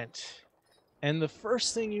tent, and the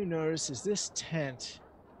first thing you notice is this tent,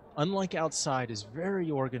 unlike outside, is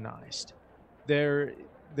very organized. There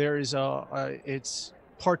is it's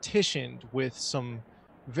partitioned with some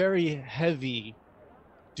very heavy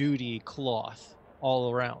duty cloth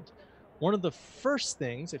all around. One of the first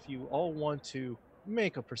things, if you all want to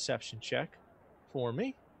make a perception check for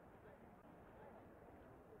me.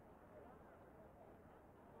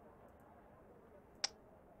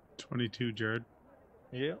 $22, Jared.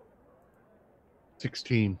 Yeah.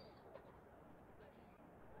 16.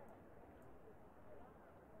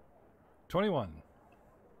 21.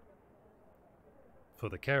 For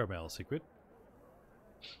the caramel secret.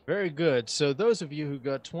 Very good. So those of you who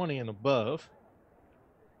got 20 and above.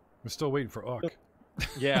 We're still waiting for Ark.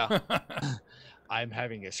 Yeah. I'm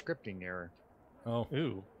having a scripting error. Oh.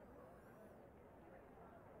 Ooh.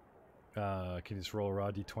 Can you just roll a raw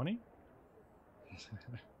d20?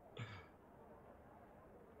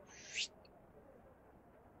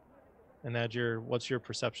 And add what's your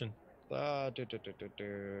perception? +2.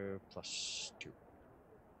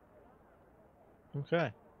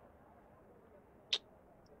 Okay.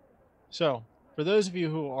 So, for those of you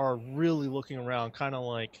who are really looking around, kind of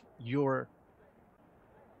like you're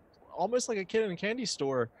almost like a kid in a candy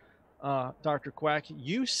store, Dr. Quack,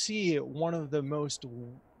 you see one of the most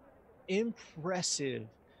impressive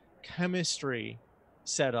chemistry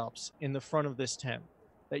setups in the front of this tent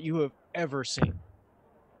that you have ever seen.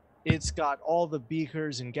 It's got all the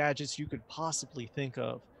beakers and gadgets you could possibly think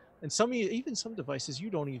of, and even some devices you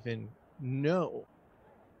don't even know.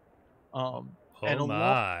 And Oh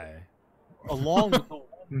my. along with the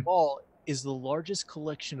one wall is the largest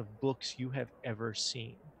collection of books you have ever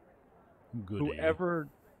seen. Goody. Whoever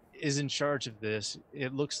is in charge of this,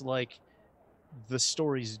 it looks like the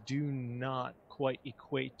stories do not quite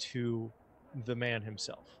equate to the man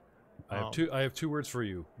himself. I have two words for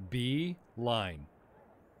you. Be line.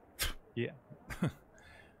 Yeah.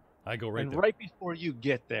 I go right and there. right before you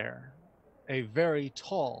get there, a very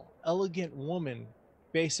tall, elegant woman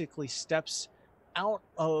basically steps out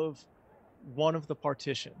of one of the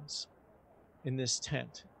partitions in this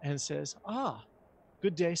tent and says, "Ah,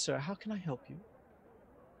 good day, sir. How can I help you?"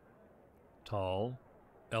 Tall,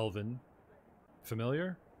 elven,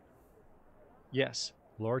 familiar? Yes,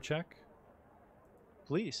 Lore check?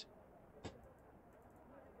 please.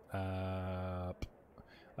 I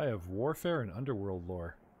have warfare and underworld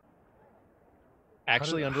lore.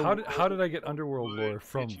 Actually, how did I get underworld lore would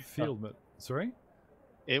from get you Fieldman? Sorry?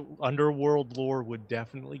 Underworld lore would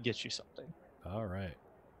definitely get you something. All right.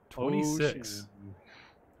 Oh, 26.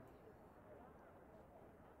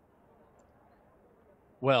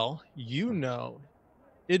 Well, you know,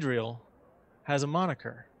 Idriel has a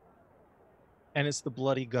moniker, and it's the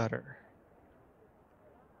Bloody Gutter.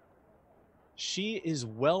 She is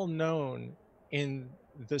well known in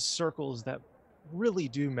the circles that really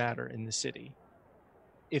do matter in the city.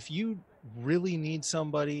 If you really need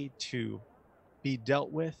somebody to be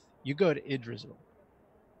dealt with, you go to Idrisil,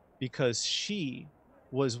 because she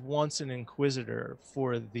was once an inquisitor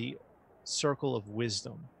for the Circle of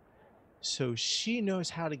Wisdom. So she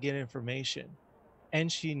knows how to get information,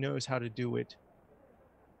 and she knows how to do it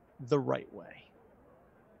the right way.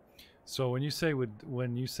 So when you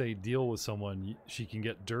say deal with someone, she can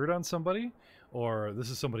get dirt on somebody, or this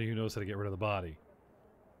is somebody who knows how to get rid of the body?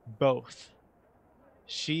 Both.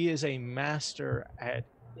 She is a master at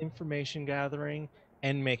information gathering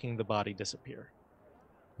and making the body disappear.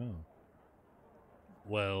 Oh.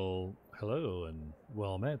 Well, hello and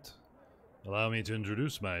well met. Allow me to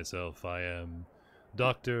introduce myself. I am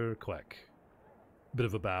Dr. Quack. Bit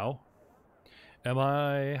of a bow. Am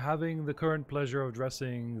I having the current pleasure of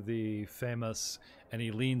addressing the famous, and he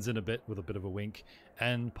leans in a bit with a bit of a wink,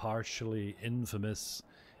 and partially infamous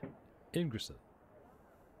Ingrid?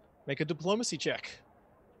 Make a diplomacy check.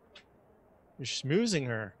 You're schmoozing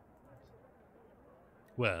her.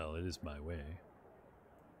 Well, it is my way.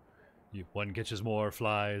 One catches more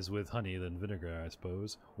flies with honey than vinegar, I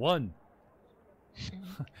suppose. 1.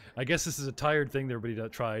 I guess this is a tired thing that everybody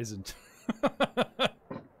tries. And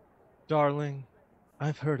Darling,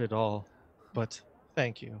 I've heard it all, but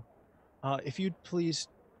thank you. If you'd please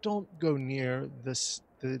don't go near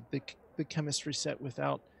the chemistry set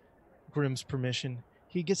without Grimm's permission.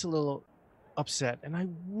 He gets a little upset, and I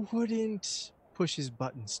wouldn't push his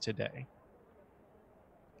buttons today.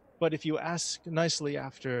 But if you ask nicely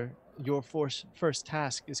after your first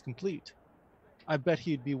task is complete, I bet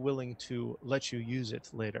he'd be willing to let you use it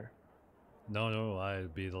later. No,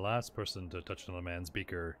 I'd be the last person to touch on a man's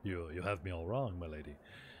beaker. You have me all wrong, my lady.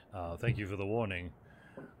 Thank you for the warning.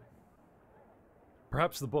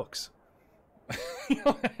 Perhaps the books.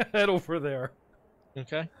 Head over there.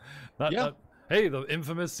 Okay. Not, hey, the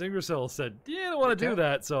infamous Ingersoll said, "You don't want to do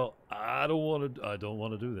that," so I don't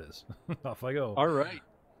want to do this. Off I go. All right.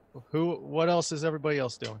 What else is everybody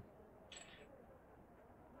else doing?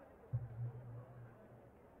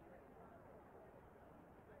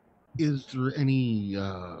 Is there any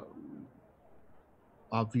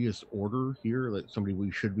obvious order here? Like somebody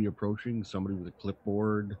we should be approaching? Somebody with a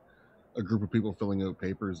clipboard? A group of people filling out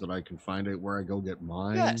papers that I can find out where I go get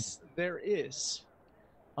mine? Yes, there is.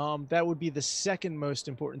 That would be the second most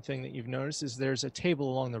important thing that you've noticed is there's a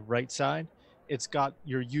table along the right side. It's got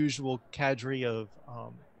your usual cadre of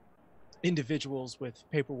individuals with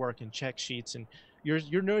paperwork and check sheets, and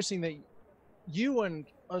you're noticing that you and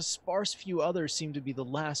a sparse few others seem to be the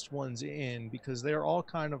last ones in because they're all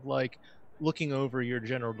kind of like looking over your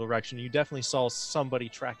general direction. You definitely saw somebody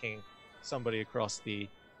tracking somebody across the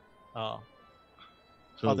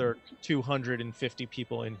other 250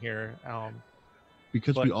 people in here.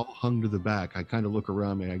 Because we all hung to the back, I kind of look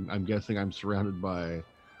around me. I'm guessing I'm surrounded by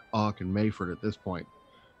Auk and Mayford at this point.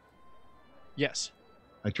 Yes.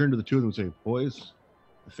 I turn to the two of them and say, "Boys,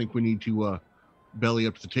 I think we need to belly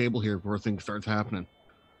up to the table here before things starts happening.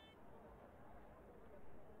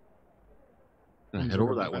 And head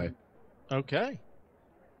over that way. Okay.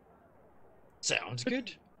 Sounds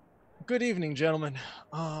good. Good evening, gentlemen.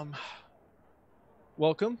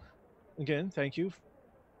 Welcome again. Thank you.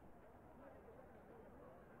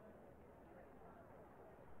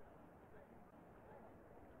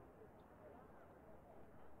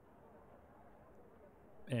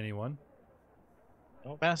 Anyone?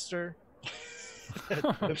 Master.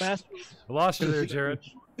 The master. I lost you there, Jared.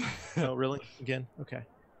 Oh, really? Again? Okay.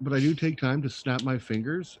 But I do take time to snap my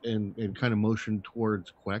fingers and kind of motion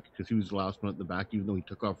towards Queck because he was the last one at the back, even though he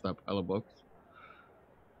took off that pile of books.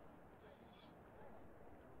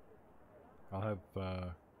 I'll have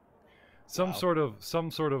some sort of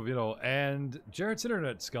and Jared's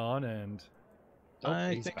internet's gone, and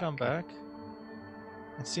I think I'm back.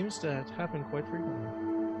 It seems to happen quite frequently.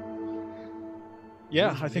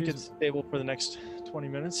 Yeah, I think it's stable for the next 20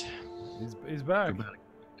 minutes. He's back.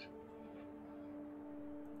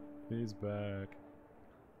 He's back.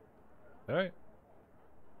 All right.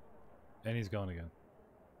 And he's gone again.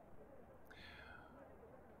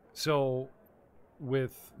 So,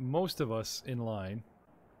 with most of us in line.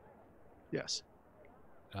 Yes.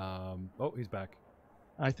 Oh, he's back.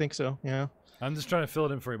 I think so, yeah. I'm just trying to fill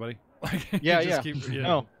it in for everybody. Yeah.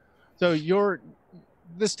 No. So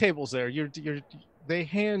this table's there. They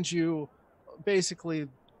hand you basically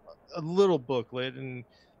a little booklet, and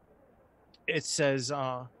it says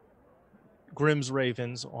Grimm's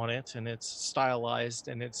Ravens on it, and it's stylized,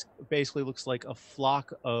 and it's basically looks like a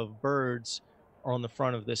flock of birds are on the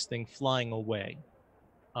front of this thing flying away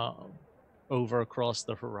over across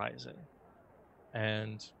the horizon.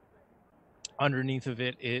 And underneath of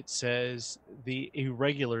it, it says the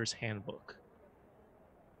Irregulars Handbook.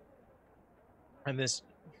 And this,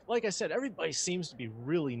 like I said, everybody seems to be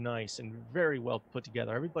really nice and very well put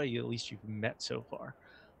together. Everybody, at least you've met so far.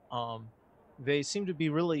 They seem to be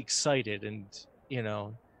really excited, and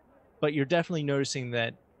but you're definitely noticing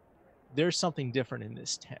that there's something different in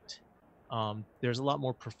this tent. There's a lot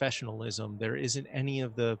more professionalism. There isn't any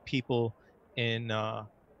of the people in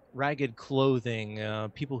ragged clothing,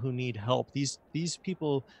 people who need help. These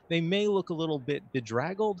people, they may look a little bit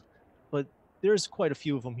bedraggled, but there's quite a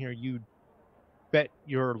few of them here. You'd bet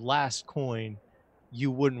your last coin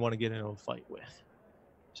you wouldn't want to get into a fight with.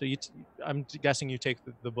 So I'm guessing you take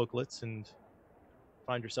the booklets and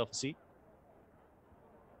find yourself a seat.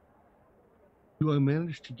 Do I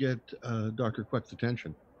manage to get Dr. Queck's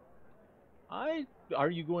attention? Are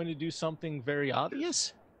you going to do something very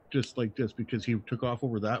obvious? Just like this, because he took off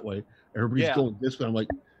over that way. Everybody's going this way. I'm like,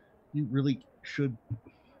 you really should.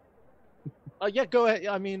 Yeah, go ahead.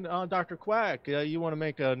 I mean, Dr. Quack, you want to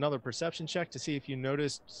make another perception check to see if you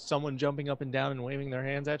noticed someone jumping up and down and waving their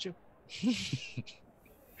hands at you?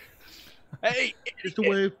 Hey, just a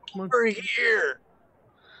wave. Come on. Over here.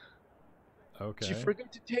 Okay. Did you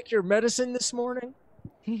forget to take your medicine this morning?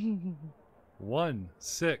 1,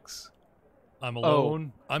 6. I'm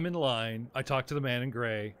alone. Oh. I'm in line. I talked to the man in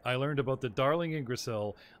gray. I learned about the Darkling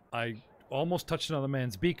Yggdrasil. I almost touched another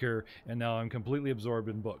man's beaker, and now I'm completely absorbed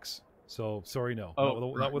in books. So, sorry, no.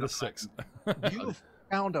 Not with a 6. You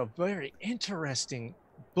found a very interesting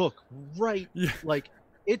book, right? Yeah. Like,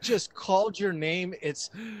 it just called your name.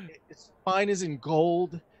 Its spine is in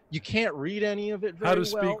gold. You can't read any of it very well. How to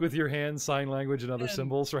speak with your hands, sign language, and other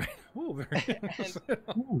symbols, right? Ooh, very nice. The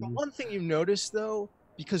one thing you notice, though,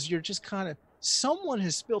 because you're just kind of... Someone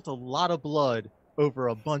has spilt a lot of blood over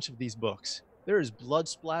a bunch of these books. There is blood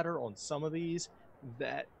splatter on some of these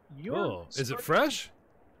that you're... Oh, is it fresh?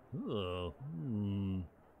 Oh.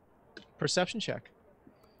 Perception check.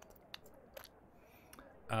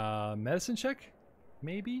 Medicine check?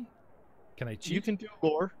 Maybe? Can I cheat? You can do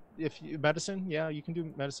lore. Medicine, yeah, you can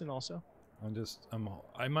do medicine also. I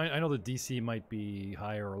know the DC might be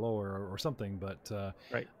higher or lower or something, but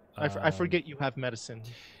right. I forget you have medicine.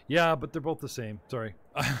 Yeah, but they're both the same. Sorry,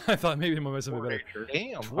 I thought maybe my medicine would be better.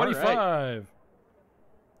 Damn, 25. Right.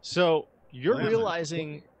 So you're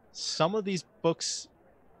realizing some of these books,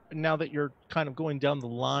 now that you're kind of going down the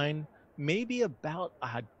line, maybe about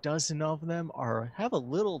a dozen of them have a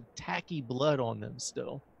little tacky blood on them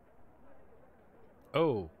still.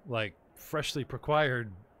 Oh, like freshly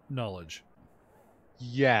acquired knowledge.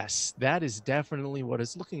 Yes, that is definitely what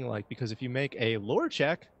it's looking like, because if you make a lore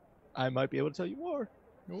check, I might be able to tell you more.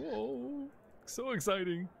 Oh, so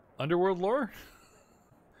exciting. Underworld lore?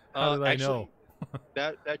 How did I know?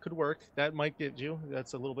 that could work. That might get you.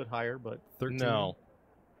 That's a little bit higher, but 13. No.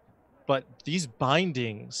 But these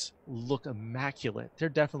bindings look immaculate. They're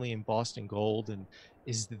definitely embossed in gold. And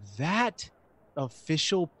is that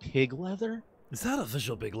official pig leather. Is that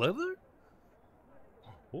official pig leather?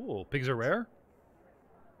 Oh, pigs are rare?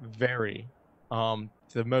 Very.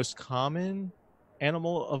 The most common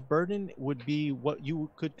animal of burden would be what you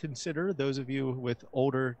could consider, those of you with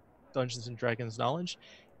older Dungeons and Dragons knowledge,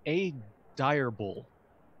 a dire bull.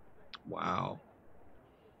 Wow.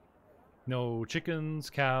 No chickens,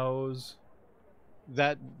 cows.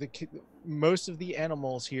 Most of the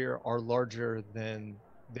animals here are larger than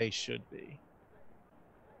they should be.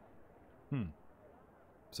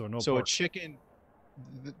 So no So pork. a chicken,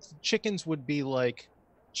 chickens would be like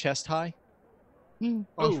chest high.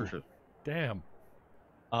 Oh, for sure. Damn.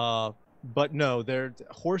 But no,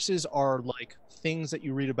 horses are like things that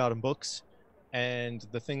you read about in books, and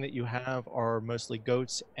the thing that you have are mostly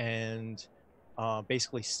goats and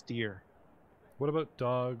basically steer. What about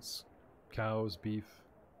dogs, cows, beef?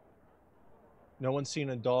 No one's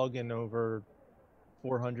seen a dog in over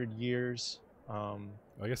 400 years.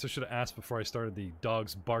 I guess I should have asked before I started the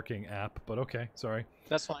dogs barking app, but okay, sorry.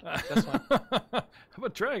 That's fine. That's fine. How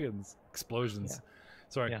about dragons? Explosions. Yeah.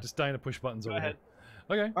 Sorry, Yeah. just dying to push buttons Go over ahead.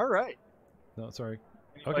 here. Okay. All right. No, sorry.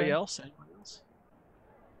 Anybody Okay. else? Anyone else?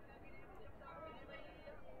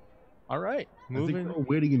 All right. I think Moving. we're all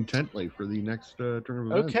waiting intently for the next turn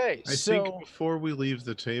of events. Okay. I So think before we leave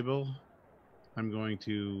the table, I'm going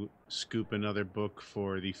to scoop another book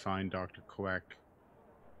for the fine Dr. Quack.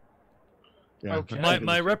 Yeah, Okay.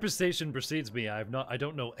 My reputation precedes me. I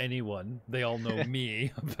don't know anyone. They all know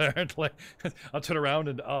me, apparently. I'll turn around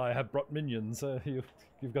and I have brought minions.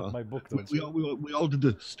 You've got my book, don't we you? we all did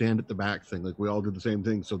the stand at the back thing. Like we all did the same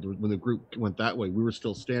thing. So when the group went that way, we were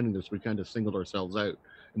still standing there. So we kind of singled ourselves out,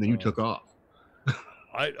 and then you took off.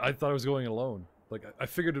 I thought I was going alone. Like I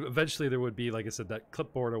figured eventually there would be, like I said, that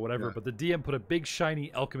clipboard or whatever. Yeah. But the DM put a big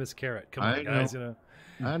shiny alchemist carrot. Come on, I guys. know.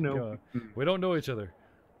 You know, I know. come on. We don't know each other.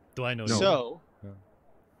 Do I know you? so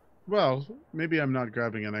Well, maybe I'm not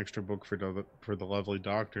grabbing an extra book for the lovely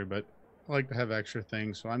doctor, but I like to have extra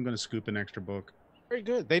things, so I'm going to scoop an extra book. very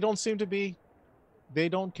good. They don't seem to be. They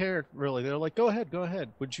don't care really. They're like, go ahead, go ahead.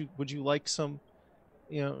 Would you like some,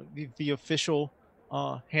 the official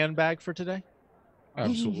handbag for today?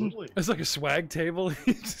 Absolutely. It's like a swag table.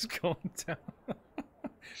 He's just going down.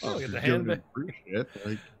 Oh, Look at the if you're doing handbag. brute shit,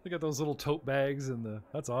 like, Look at those little tote bags and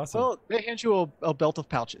that's awesome. Well, they hand you a belt of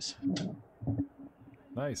pouches.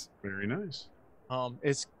 Nice. Very nice.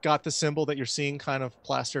 It's got the symbol that you're seeing kind of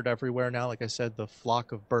plastered everywhere now. Like I said, the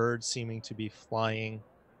flock of birds seeming to be flying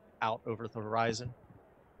out over the horizon.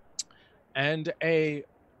 And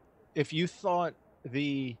if you thought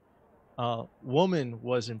the woman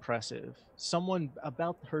was impressive, someone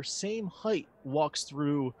about her same height walks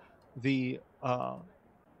through the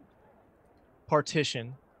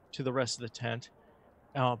partition to the rest of the tent.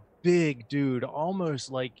 Big dude,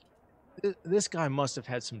 almost like this guy must have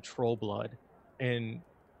had some troll blood in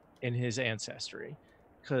his ancestry,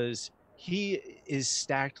 because he is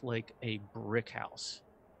stacked like a brick house.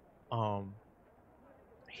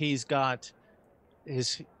 He's got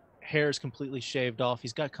his hair is completely shaved off.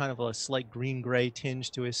 He's got kind of a slight green gray tinge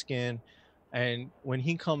to his skin, and when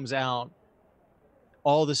he comes out,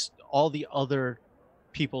 all the other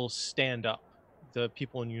people stand up. The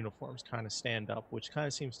people in uniforms kind of stand up, which kind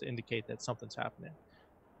of seems to indicate that something's happening.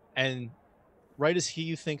 And right as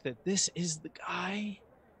you think that this is the guy,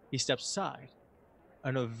 he steps aside,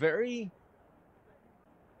 and a very,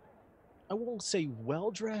 I won't say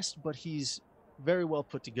well-dressed, but he's very well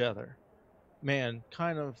put together man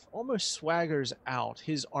kind of almost swaggers out.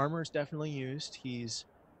 His armor's definitely used. He's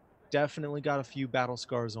definitely got a few battle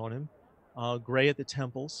scars on him, gray at the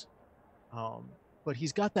temples, but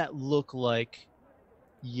he's got that look like,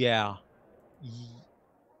 yeah,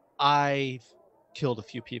 I've killed a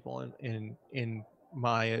few people in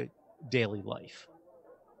my daily life,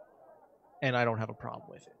 and I don't have a problem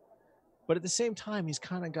with it. But at the same time, he's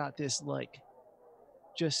kind of got this like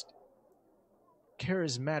just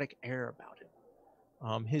charismatic air about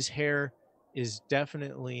him. His hair is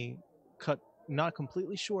definitely cut, not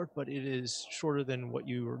completely short, but it is shorter than what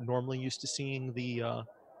you are normally used to seeing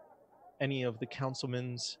any of the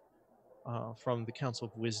councilmen's from the Council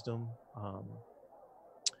of Wisdom.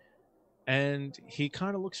 And he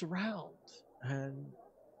kind of looks around and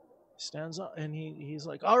stands up, and he's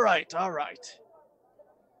like, all right.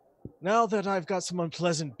 Now that I've got some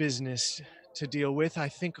unpleasant business to deal with, I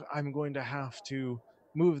think I'm going to have to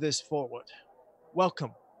move this forward.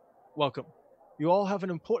 Welcome. You all have an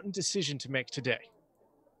important decision to make today.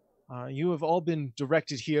 You have all been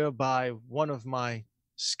directed here by one of my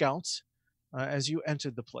scouts as you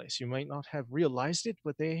entered the place. You might not have realized it,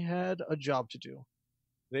 but they had a job to do.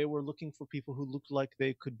 They were looking for people who looked like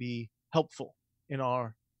they could be helpful in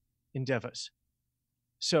our endeavors.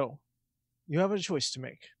 So, you have a choice to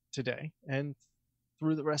make today and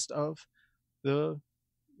through the rest of the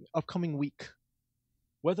upcoming week,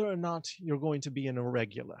 whether or not you're going to be an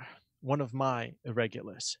irregular, one of my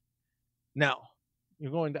irregulars. Now,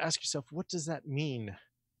 you're going to ask yourself, what does that mean?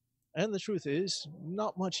 And the truth is,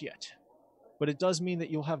 not much yet. But it does mean that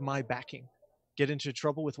you'll have my backing. Get into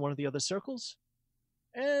trouble with one of the other circles,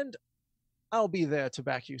 and I'll be there to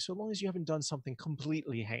back you, so long as you haven't done something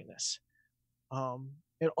completely heinous.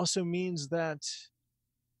 It also means that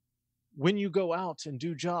when you go out and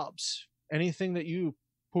do jobs, anything that you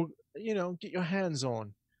get your hands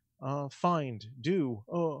on, find, do,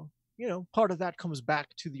 part of that comes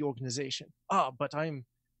back to the organization. But I'm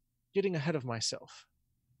getting ahead of myself.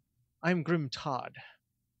 I'm Grim Todd.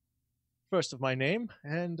 First of my name,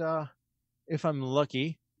 and if I'm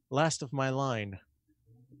lucky, last of my line.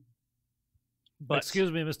 But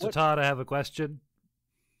excuse me, Mr. Todd, I have a question.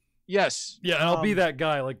 Yes. Yeah, and I'll be that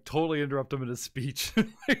guy, like totally interrupt him in his speech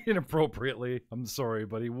inappropriately. I'm sorry,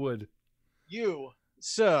 but he would. You,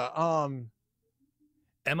 sir, am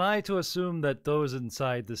I to assume that those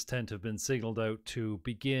inside this tent have been signaled out to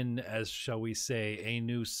begin, as shall we say, a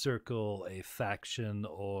new circle, a faction,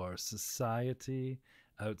 or society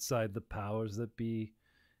outside the powers that be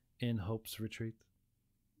in Hope's Retreat?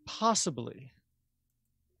 Possibly.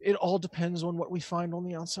 It all depends on what we find on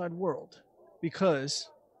the outside world. Because,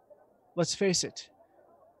 let's face it,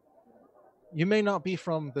 you may not be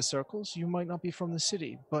from the circles, you might not be from the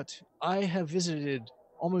city, but I have visited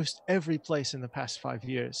almost every place in the past 5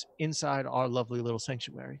 years inside our lovely little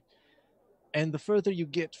sanctuary. And the further you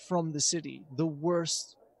get from the city, the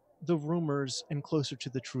worse the rumors and closer to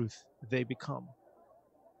the truth they become.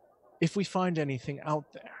 If we find anything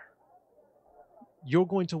out there, you're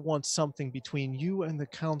going to want something between you and the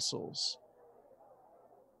councils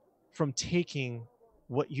from taking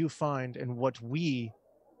what you find and what we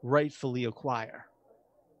rightfully acquire.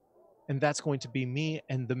 And that's going to be me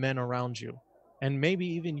and the men around you. And maybe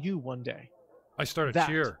even you one day. I start a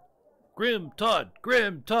cheer. Grim Todd,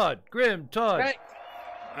 Grim Todd, Grim Todd. Hey.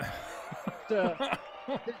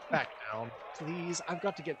 Back down, please. I've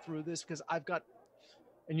got to get through this because I've got...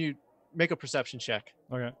 And you make a perception check.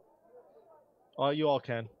 Okay. You all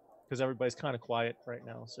can, because everybody's kind of quiet right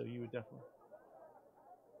now, so you would definitely...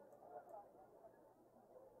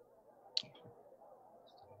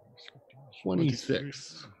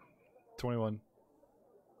 26. 21.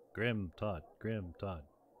 Grim Todd, Grim Todd.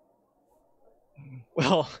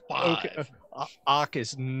 Well, okay. Ak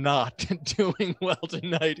is not doing well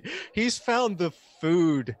tonight. He's found the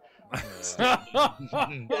food.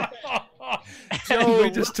 Joe, we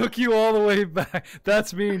just took you all the way back.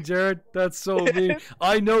 That's mean, Jared. That's so mean.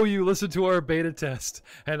 I know you listened to our beta test,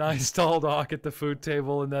 and I stalled Ak at the food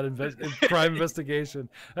table in that crime investigation.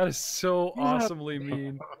 That is so awesomely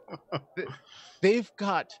mean. They've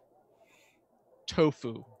got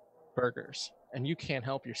tofu burgers, and you can't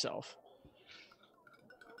help yourself.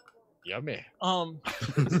 Yummy.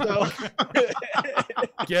 So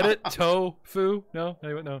get it? Tofu? No?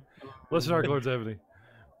 Anyway, no. Listen, Arc Lord's Ebony.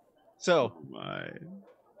 So,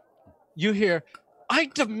 you hear, I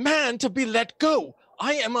demand to be let go.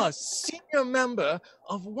 I am a senior member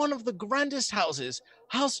of one of the grandest houses,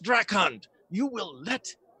 House Drakund. You will let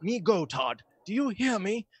me go, Todd. Do you hear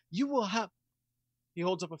me? You will have... He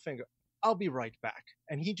holds up a finger. I'll be right back.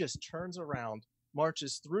 And he just turns around,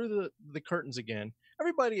 marches through the curtains again.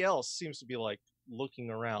 Everybody else seems to be, like, looking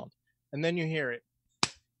around. And then you hear it.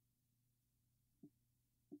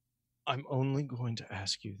 I'm only going to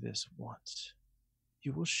ask you this once.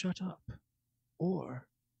 You will shut up. Or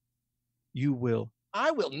you will... I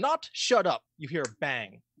will not shut up. You hear a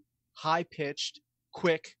bang. High-pitched,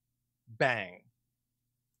 quick bang.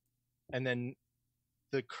 And then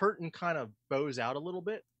the curtain kind of bows out a little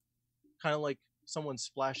bit. Kind of like someone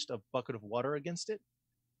splashed a bucket of water against it.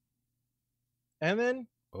 And then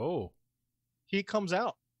he comes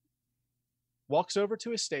out. Walks over to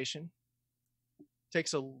his station.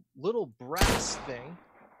 Takes a little brass thing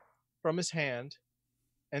from his hand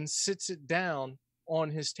and sits it down on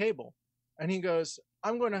his table. And he goes,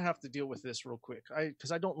 I'm going to have to deal with this real quick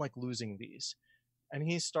because I don't like losing these. And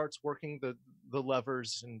he starts working the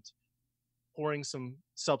levers and pouring some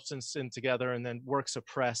substance in together and then works a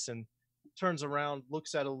press and turns around,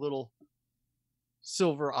 looks at a little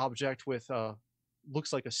silver object with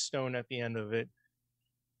looks like a stone at the end of it,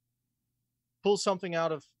 pulls something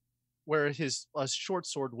out of where a short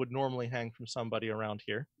sword would normally hang from somebody around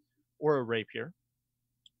here, or a rapier,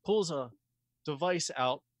 pulls a device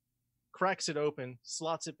out, cracks it open,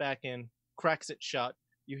 slots it back in, cracks it shut.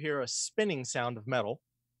 You hear a spinning sound of metal,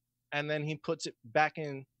 and then he puts it back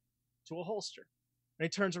in to a holster. And he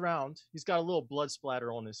turns around. He's got a little blood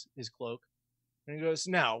splatter on his cloak. And he goes,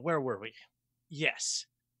 now, where were we? Yes,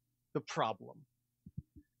 the problem.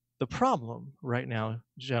 The problem right now,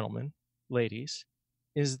 gentlemen, ladies,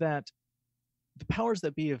 is that the powers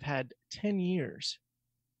that be have had 10 years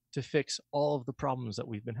to fix all of the problems that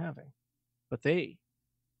we've been having. But they,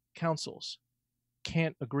 councils,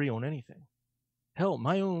 can't agree on anything. Hell,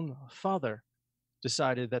 my own father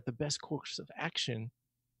decided that the best course of action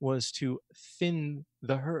was to thin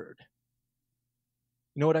the herd.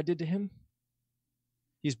 You know what I did to him?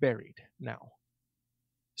 He's buried now.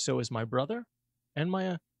 So is my brother and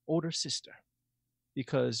my older sister,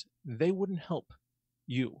 because they wouldn't help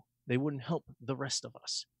you. They wouldn't help the rest of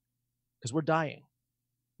us, because we're dying.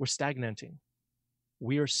 We're stagnating.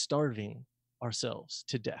 We are starving ourselves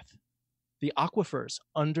to death. The aquifers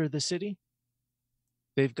under the city,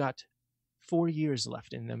 they've got 4 years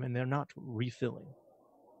left in them, and they're not refilling.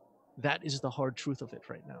 That is the hard truth of it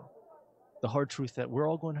right now. The hard truth that we're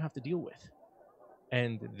all going to have to deal with.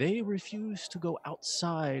 And they refuse to go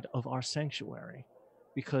outside of our sanctuary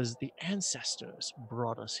because the ancestors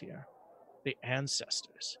brought us here. The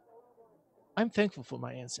ancestors. I'm thankful for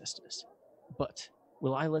my ancestors, but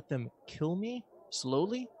will I let them kill me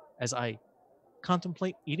slowly as I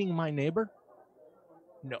contemplate eating my neighbor?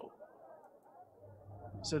 No.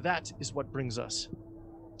 So that is what brings us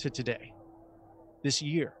to today. This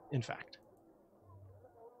year, in fact.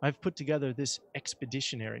 I've put together this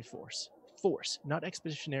expeditionary force, not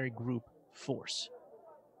expeditionary group, force,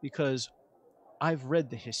 because I've read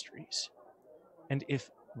the histories. And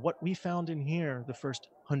if what we found in here the first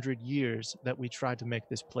 100 years that we tried to make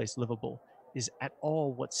this place livable is at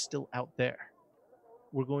all what's still out there,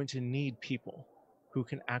 we're going to need people who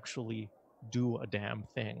can actually do a damn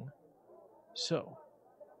thing. So,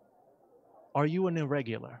 are you an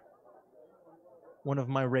irregular? One of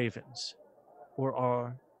my ravens? Or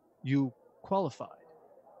are you qualified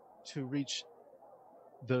to reach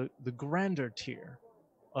the grander tier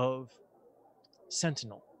of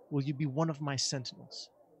sentinel? Will you be one of my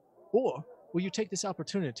sentinels? Or will you take this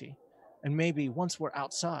opportunity and maybe once we're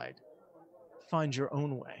outside, find your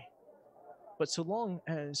own way? But so long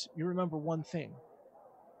as you remember one thing,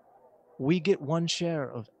 we get one share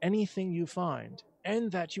of anything you find,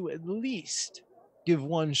 and that you at least give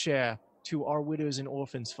one share to our Widows and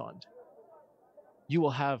Orphans Fund. You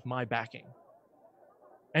will have my backing.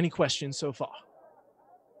 Any questions so far?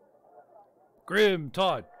 Grim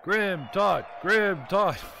Todd, Grim Todd, Grim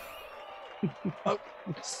Todd. Oh.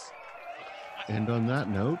 And on that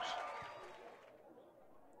note,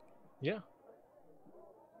 Yeah.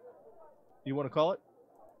 You want to call it?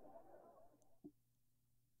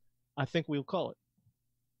 I think we'll call it.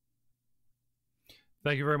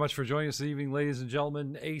 Thank you very much for joining us this evening, ladies and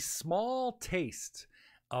gentlemen. A small taste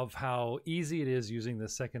of how easy it is using the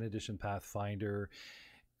 2nd edition Pathfinder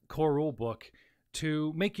core rule book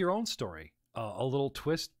to make your own story. A little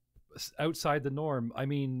twist outside the norm. I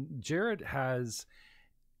mean, Jared has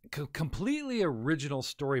completely original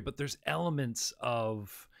story, but there's elements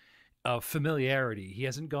of familiarity. He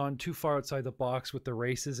hasn't gone too far outside the box with the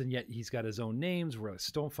races, and yet he's got his own names. We're a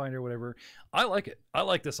Stonefinder, whatever. I like it. I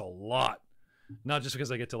like this a lot. Not just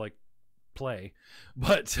because I get to like play,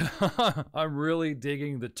 but I'm really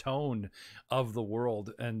digging the tone of the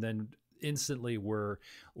world. And then instantly we're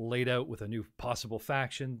laid out with a new possible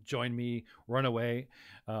faction. Join me, run away.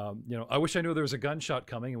 I wish I knew there was a gunshot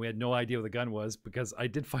coming and we had no idea what the gun was, because I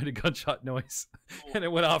did find a gunshot noise and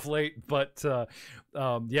it went off late. But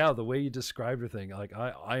yeah, the way you described everything, like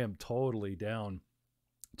I am totally down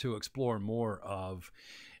to explore more of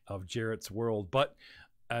Jarrett's world. But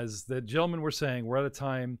as the gentlemen were saying, we're out of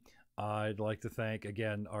time. I'd like to thank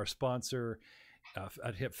again our sponsor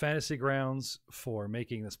at Hip Fantasy Grounds for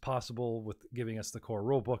making this possible, with giving us the core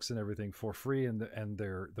rule books and everything for free, and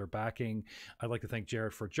their backing. I'd like to thank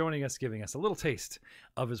Jared for joining us, giving us a little taste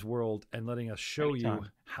of his world, and letting us show you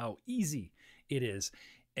how easy it is.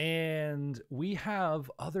 And we have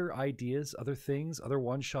other ideas, other things, other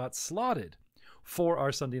one-shots slotted for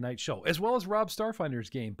our Sunday night show, as well as Rob Starfinder's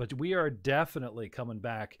game. But we are definitely coming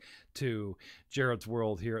back to Jared's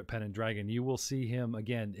world here at Pen and Dragon. You will see him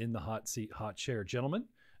again in the hot seat, hot chair. Gentlemen,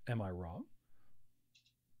 am I wrong?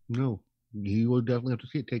 no, you will definitely have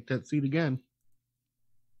to take that seat again.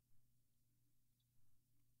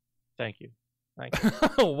 Thank you. Thank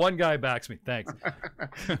you. One guy backs me. Thanks.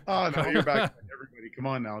 Oh, no, you're back. Everybody, come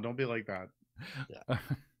on now. Don't be like that. Yeah.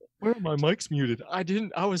 Where are my mics muted?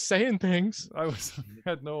 I was saying things. I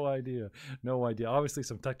had no idea. Obviously,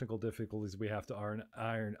 some technical difficulties we have to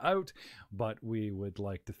iron out, but we would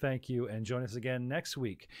like to thank you and join us again next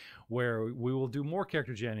week, where we will do more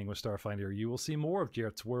character jamming with Starfinder. You will see more of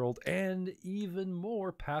Jarrett's World and even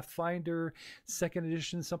more Pathfinder 2nd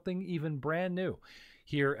Edition, something even brand new,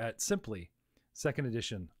 here at Simply 2nd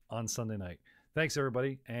Edition on Sunday night. Thanks,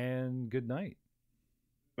 everybody, and good night.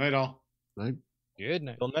 Night all. Right? Good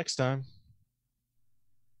night. Till next time.